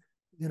okay.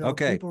 You know,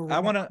 Okay, people are I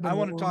want wrong, to been wrong. I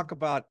want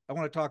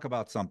to talk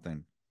about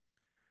something.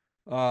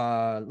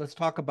 Let's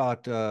talk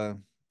about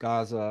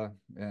Gaza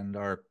and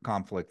our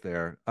conflict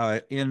there.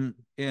 In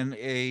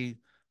a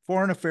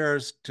Foreign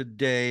Affairs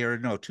Today, or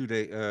no, 2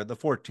 day, the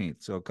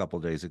 14th, so a couple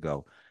days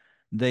ago,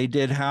 they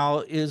did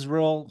how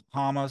Israel,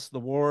 Hamas, the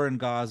war in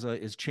Gaza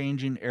is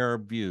changing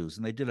Arab views,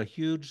 and they did a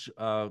huge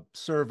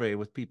survey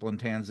with people in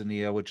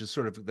Tanzania, which is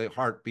sort of the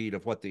heartbeat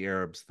of what the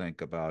Arabs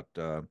think about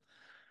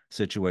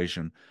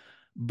situation.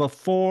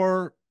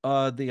 Before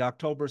the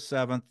October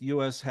 7th,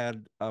 U.S.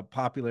 had a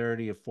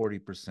popularity of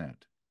 40%.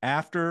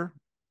 After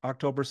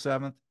October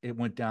 7th, it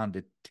went down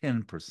to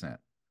 10%.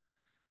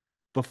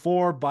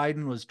 Before,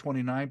 Biden was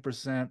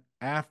 29%.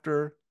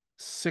 After,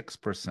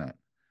 6%.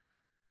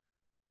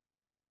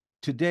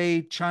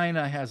 Today,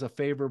 China has a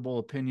favorable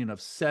opinion of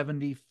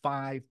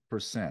 75%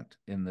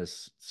 in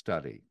this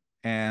study,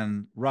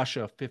 and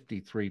Russia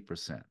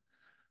 53%.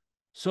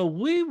 So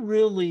we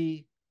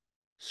really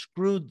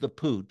screwed the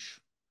pooch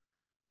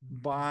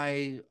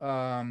by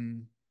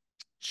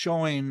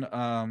showing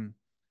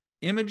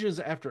images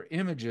after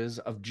images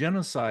of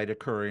genocide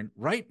occurring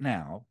right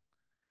now.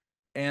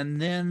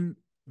 And then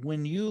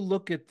when you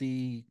look at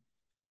the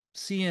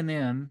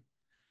CNN,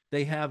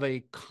 they have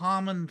a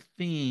common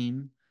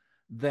theme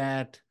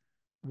that,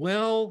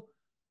 well,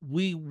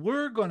 we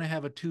were going to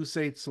have a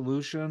two-state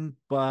solution,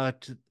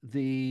 but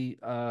the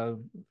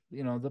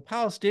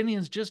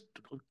Palestinians just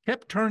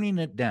kept turning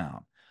it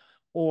down.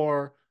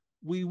 Or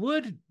we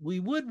would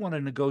want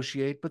to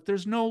negotiate, but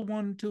there's no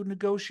one to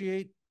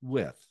negotiate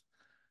with.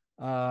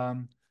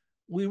 Um,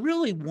 we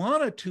really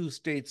want a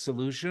two-state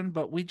solution,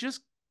 but we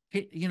just,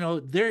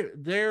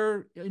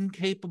 they're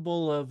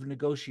incapable of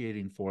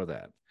negotiating for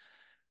that.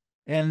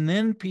 And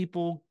then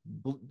people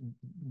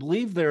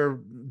believe their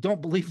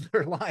don't believe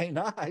their lying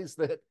eyes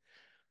that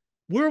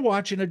we're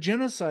watching a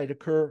genocide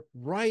occur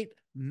right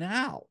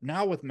now.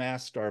 Now with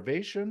mass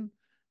starvation,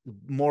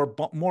 more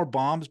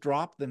bombs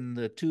dropped than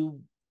the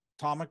two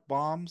atomic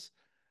bombs,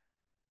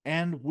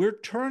 and we're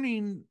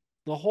turning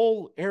the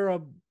whole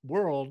Arab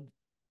world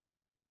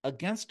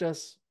against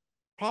us,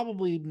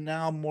 probably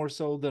now more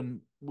so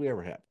than we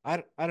ever have.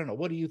 I don't know.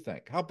 What do you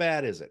think? How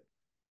bad is it?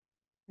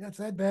 Yeah, it's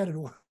that bad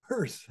and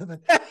worse.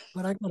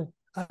 But I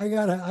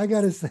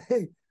gotta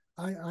say,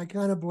 I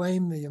kind of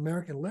blame the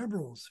American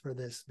liberals for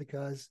this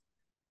because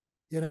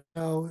at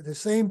the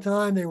same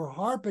time they were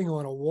harping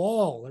on a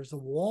wall. There's a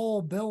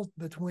wall built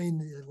between.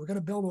 We're going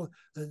to build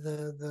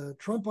the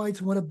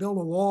Trumpites want to build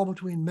a wall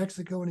between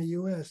Mexico and the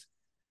U.S.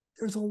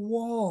 There's a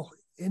wall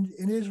in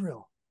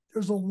Israel.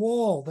 There's a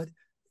wall that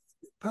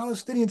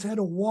Palestinians had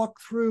to walk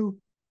through.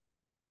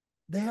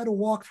 They had to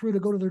walk through to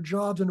go to their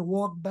jobs and to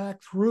walk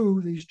back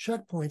through these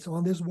checkpoints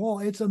on this wall.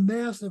 It's a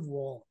massive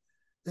wall.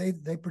 They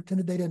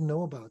pretended they didn't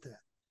know about that.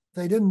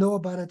 They didn't know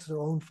about it. It's their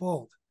own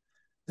fault.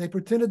 They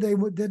pretended they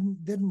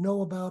didn't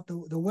know about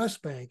the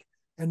West Bank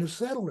and the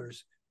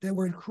settlers that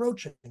were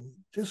encroaching,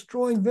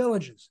 destroying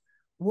villages,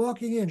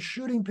 walking in,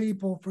 shooting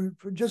people for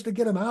just to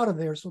get them out of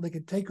there so they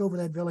could take over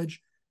that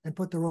village and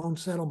put their own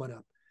settlement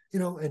up.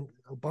 And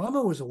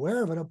Obama was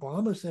aware of it.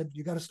 Obama said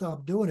you got to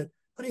stop doing it,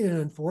 but he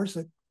didn't enforce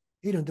it.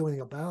 He didn't do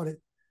anything about it.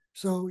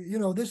 So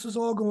this is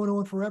all going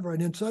on forever,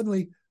 and then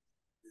suddenly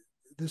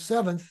the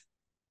seventh,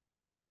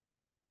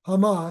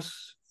 Hamas,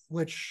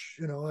 which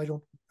I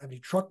don't have any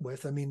truck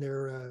with. I mean,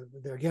 they're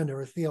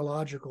a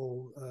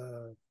theological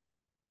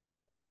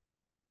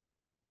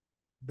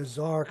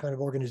bizarre kind of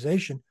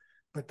organization,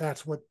 but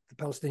that's what the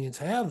Palestinians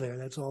have there.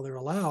 That's all they're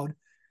allowed.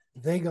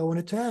 They go and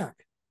attack.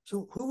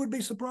 So who would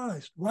be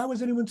surprised? Why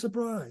was anyone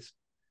surprised?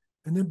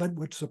 But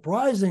what's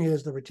surprising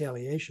is the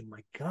retaliation. My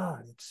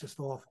God, it's just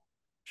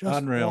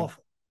Unreal.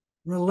 awful,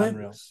 Unreal.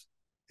 relentless,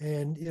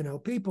 and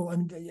people,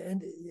 and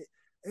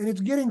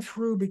it's getting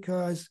through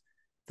because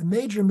the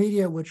major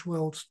media, which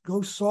will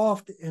go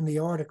soft in the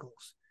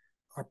articles,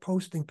 are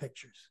posting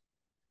pictures.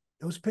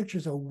 Those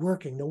pictures are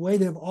working the way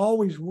they've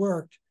always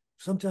worked,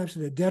 sometimes to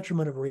the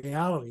detriment of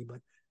reality, but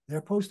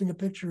they're posting a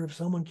picture of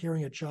someone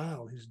carrying a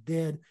child who's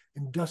dead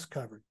and dust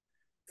covered.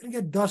 They didn't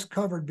get dust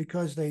covered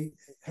because they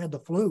had the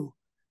flu.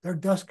 they're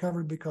dust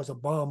covered because a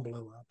bomb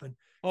blew up, and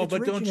Oh, it's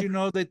but don't reaching a you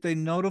know that they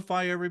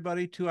notify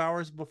everybody 2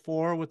 hours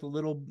before with a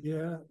little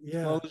yeah,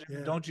 yeah, explosion?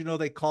 yeah. Don't you know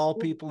they call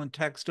people and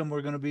text them,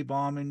 we're going to be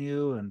bombing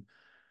you? And,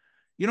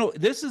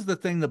 this is the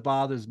thing that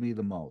bothers me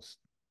the most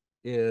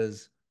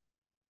is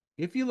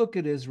if you look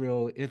at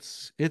Israel,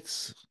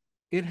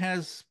 it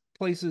has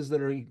places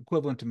that are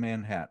equivalent to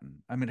Manhattan.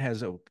 I mean, it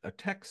has a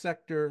tech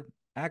sector,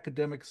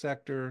 academic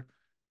sector,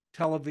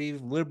 Tel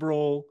Aviv,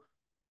 liberal,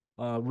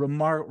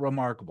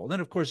 remarkable. Then,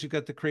 of course, you've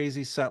got the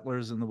crazy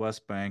settlers in the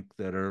West Bank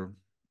that are,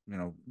 you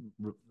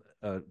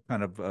know,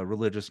 kind of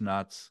religious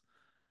nuts,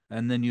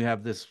 and then you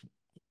have this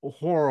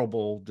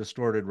horrible,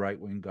 distorted right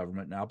wing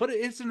government now. But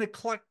it's an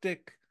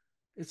eclectic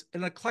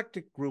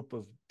group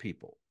of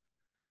people.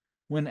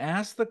 When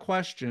asked the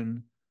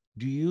question,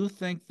 "Do you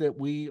think that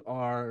we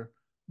are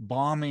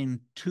bombing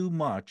too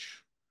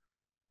much?"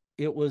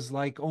 It was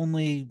like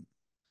only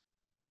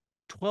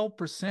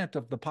 12%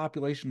 of the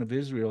population of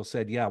Israel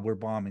said, "Yeah, we're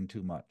bombing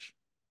too much."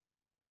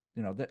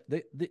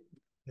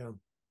 Yeah.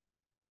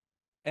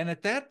 And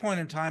at that point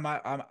in time,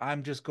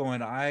 I'm just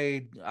going,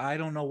 I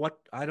don't know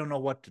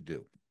what to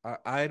do.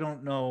 I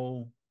don't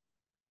know.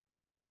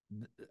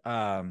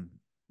 Um,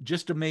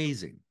 just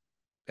amazing,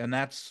 and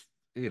that's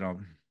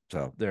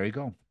so there you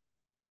go.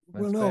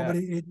 Well, That's no, but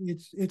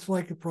that. it's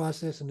like a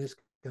process in this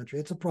country.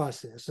 It's a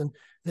process, and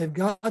they've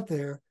got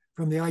there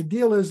from the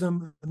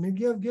idealism. I mean,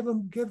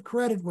 give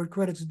credit where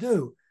credit's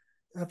due.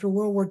 After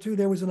World War II,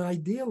 there was an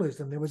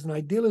idealism. There was an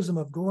idealism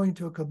of going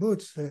to a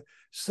kibbutz,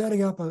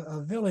 setting up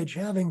a village,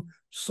 having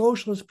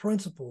socialist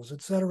principles,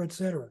 et cetera, et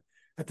cetera.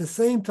 At the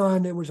same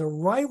time, there was a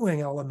right wing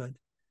element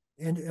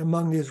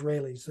among the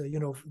Israelis,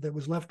 that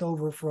was left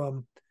over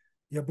from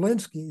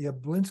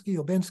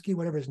Yablinsky,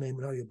 whatever his name,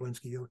 no,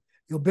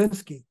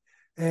 Yablinsky,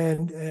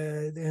 and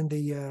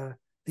the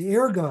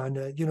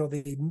Ergon,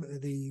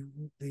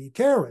 the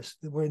terrorists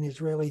that were in the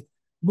Israeli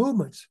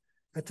movements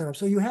at times.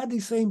 So you had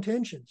these same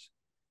tensions,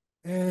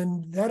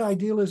 and that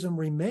idealism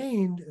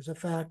remained as a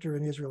factor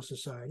in Israel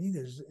society.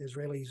 The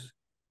Israelis'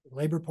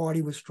 Labor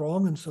Party was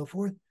strong and so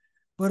forth,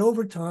 but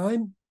over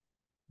time,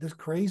 this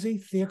crazy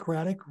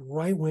theocratic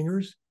right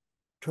wingers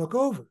took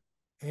over,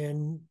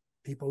 and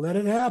people let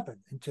it happen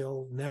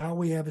until now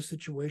we have a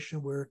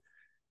situation where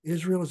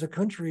Israel as a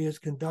country is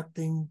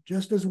conducting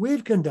just as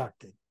we've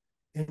conducted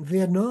in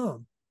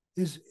Vietnam.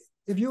 Is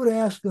if you would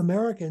ask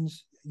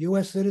Americans,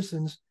 U.S.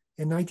 citizens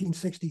in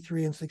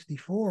 1963 and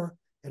 64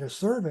 in a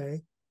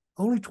survey,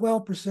 only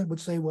 12% would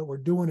say what we're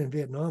doing in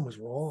Vietnam was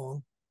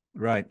wrong.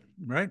 Right,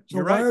 right. So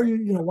You're why right.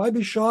 are why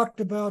be shocked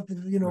about Right,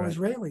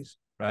 Israelis?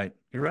 right.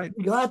 You're right.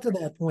 We got to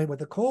that point with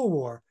the Cold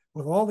War,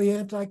 with all the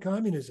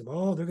anti-communism.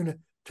 Oh, they're going to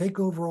take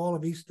over all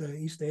of East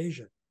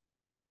Asia.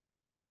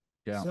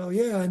 Yeah. So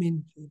yeah, I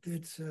mean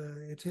it's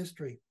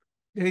history,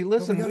 Hey, but we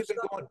listen, got to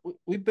stop it.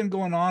 we've been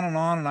going on,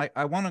 and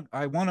I want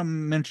to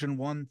mention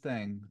one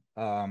thing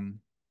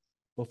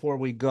before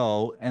we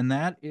go, and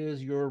that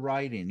is your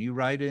writing. You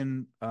write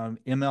in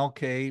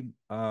MLK,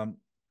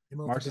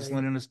 Marxist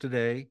Today. Leninist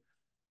Today,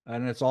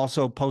 and it's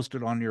also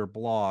posted on your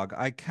blog.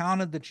 I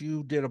counted that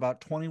you did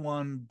about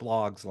 21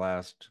 blogs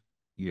last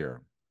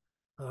year.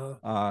 Uh,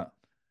 Uh,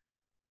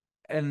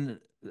 and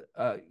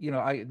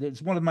I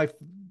it's one of my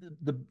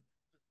the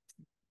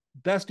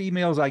best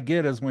emails I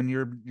get is when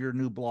your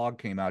new blog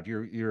came out.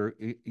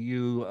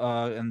 You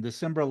on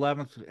December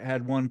 11th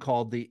had one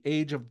called "The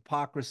Age of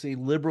Hypocrisy: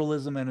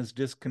 Liberalism and Its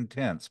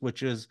Discontents,"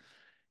 which is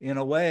in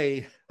a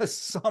way a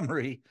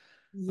summary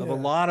of a yeah,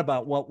 lot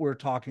about what we're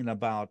talking it's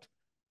about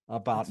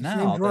the same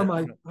now. drum.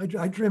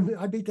 That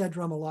I beat that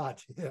drum a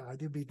lot. Yeah, I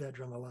do beat that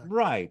drum a lot.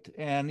 right,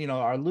 and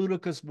our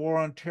ludicrous war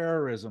on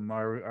terrorism,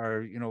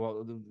 our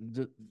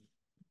the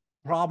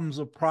problems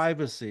of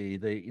privacy,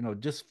 the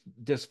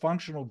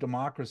dysfunctional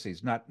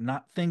democracies, not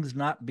things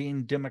not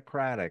being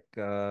democratic.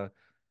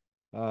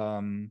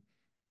 Um,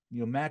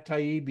 Matt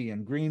Taibbi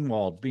and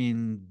Greenwald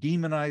being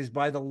demonized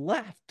by the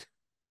left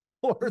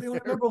We're or the only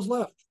their, liberals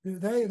left. you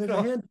There's a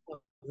know, handful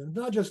of them,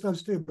 not just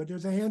those two, but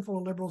there's a handful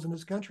of liberals in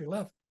this country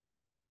left.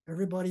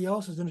 Everybody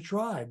else is in a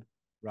tribe.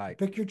 right,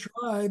 Pick your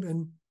tribe,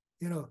 and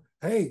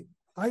hey,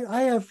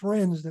 I have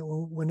friends that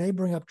when they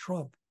bring up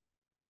Trump,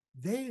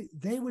 they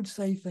would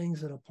say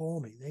things that appall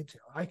me. They'd say,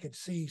 I could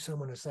see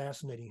someone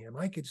assassinating him.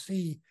 I could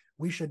see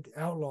we should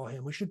outlaw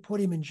him. We should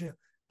put him in jail.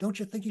 Don't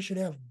you think he should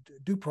have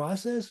due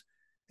process?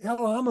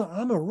 Hell,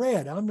 I'm a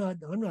red. I'm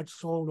not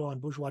sold on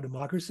bourgeois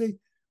democracy,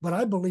 but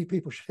I believe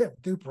people should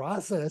have due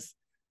process.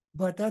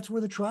 But that's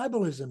where the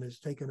tribalism is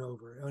taken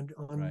over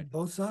on right.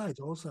 both sides,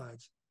 all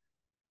sides.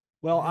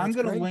 Well, Yeah, I'm it's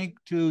going to great. link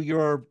to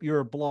your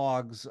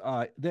blogs.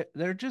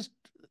 They're just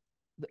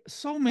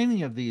so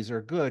many of these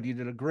are good. You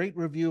did a great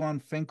review on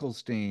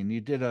Finkelstein. You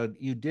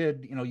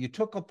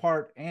took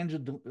apart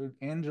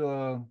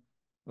Angela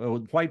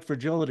White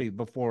Fragility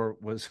before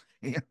it was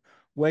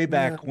way Yeah,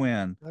 back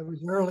when. I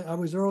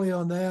was early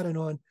on that, and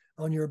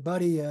on your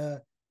buddy,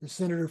 the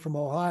senator from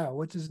Ohio.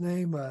 What's his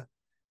name? Uh,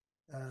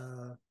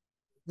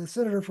 the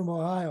senator from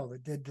Ohio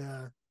that did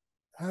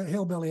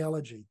Hillbilly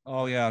Elegy.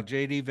 Oh yeah,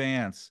 JD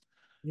Vance.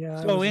 Yeah,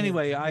 I So was there.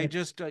 anyway, I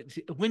just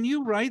when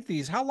you write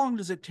these, how long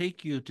does it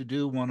take you to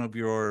do one of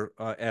your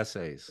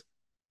essays?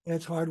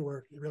 It's hard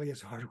work. It really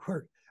is hard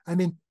work. I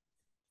mean,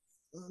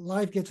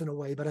 life gets in the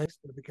way, but I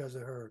because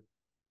of her.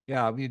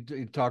 Yeah,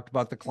 you talked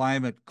about the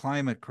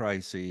climate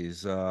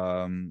crises,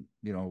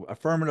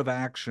 affirmative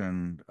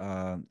action.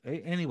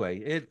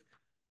 Anyway,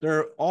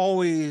 they're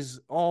always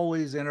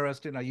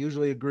interesting. I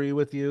usually agree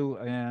with you,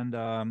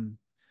 and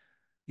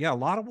yeah, a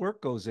lot of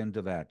work goes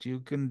into that. You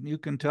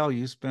can tell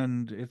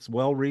it's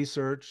well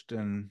researched,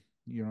 and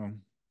you're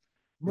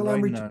Well,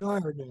 I'm writing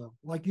retired now.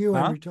 Like you,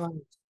 I'm huh?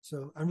 retired.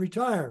 So I'm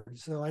retired.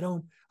 So I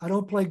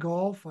don't play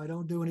golf. I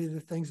don't do any of the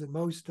things that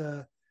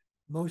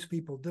most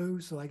people do.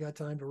 So I got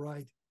time to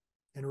write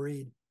and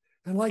read.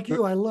 And like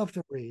you, I love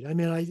to read. I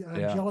mean, I'm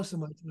Yeah, jealous of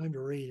my time to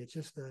read.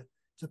 It's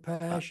a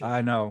passion.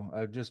 I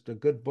know. Just a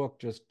good book.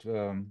 Just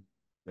I'm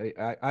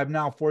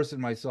now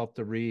forcing myself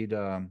to read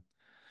um,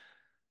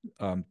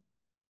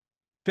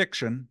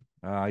 fiction.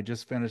 I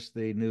just finished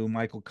the new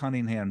Michael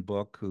Cunningham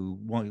book, who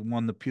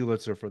won the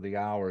Pulitzer for The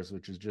Hours,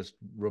 which is just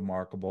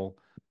remarkable.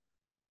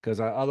 Because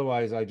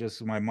otherwise,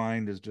 my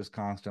mind is just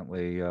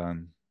constantly,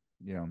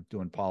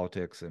 doing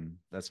politics, and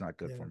that's not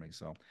good for Yeah. me.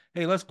 So,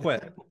 hey, let's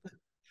quit.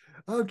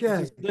 This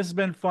Okay. is this has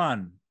been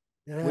fun.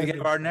 It We has have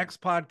been our fun.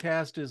 next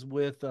podcast is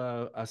with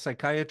a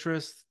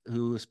psychiatrist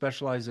who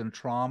specializes in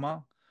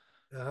trauma.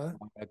 Uh-huh.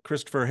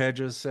 Christopher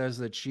Hedges says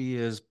that she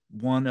is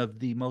one of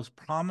the most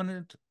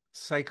prominent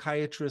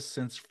psychiatrists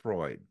since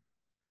Freud.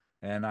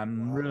 And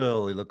I'm Wow.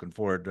 really looking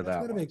forward to That's that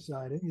going to be one.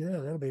 exciting. Yeah,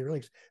 that'll be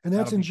really, and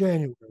that's That'll in be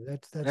January.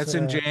 That's that's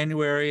in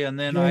January, and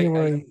then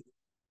January.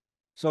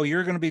 so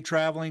you're going to be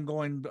traveling,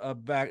 going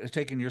back,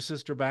 taking your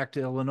sister back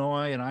to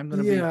Illinois, and I'm going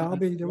to be Yeah, I'll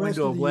be the going rest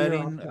to a of the year.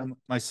 I'll wedding. try.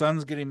 My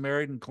son's getting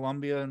married in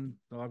Columbia, and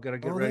so I've got to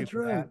get Oh, ready that's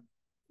for right. that.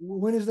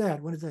 When is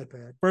that? When is that,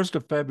 Pat? 1st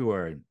of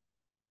February,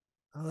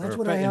 Oh,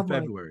 or in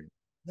February.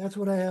 that's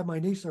when I have my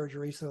knee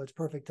surgery, so it's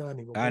perfect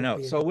timing. We'll I both know.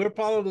 be in. So we'll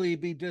probably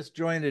be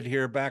disjointed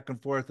here, back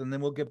and forth, and then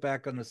we'll get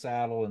back on the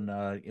saddle and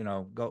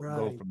go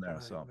Right, from there.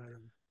 right, So, right.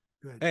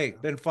 Good. hey,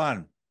 been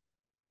fun.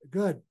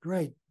 Good.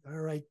 Great. All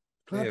right.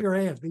 See Clap you. your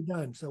hands. Be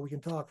done so we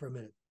can talk for a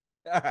minute.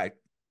 All right.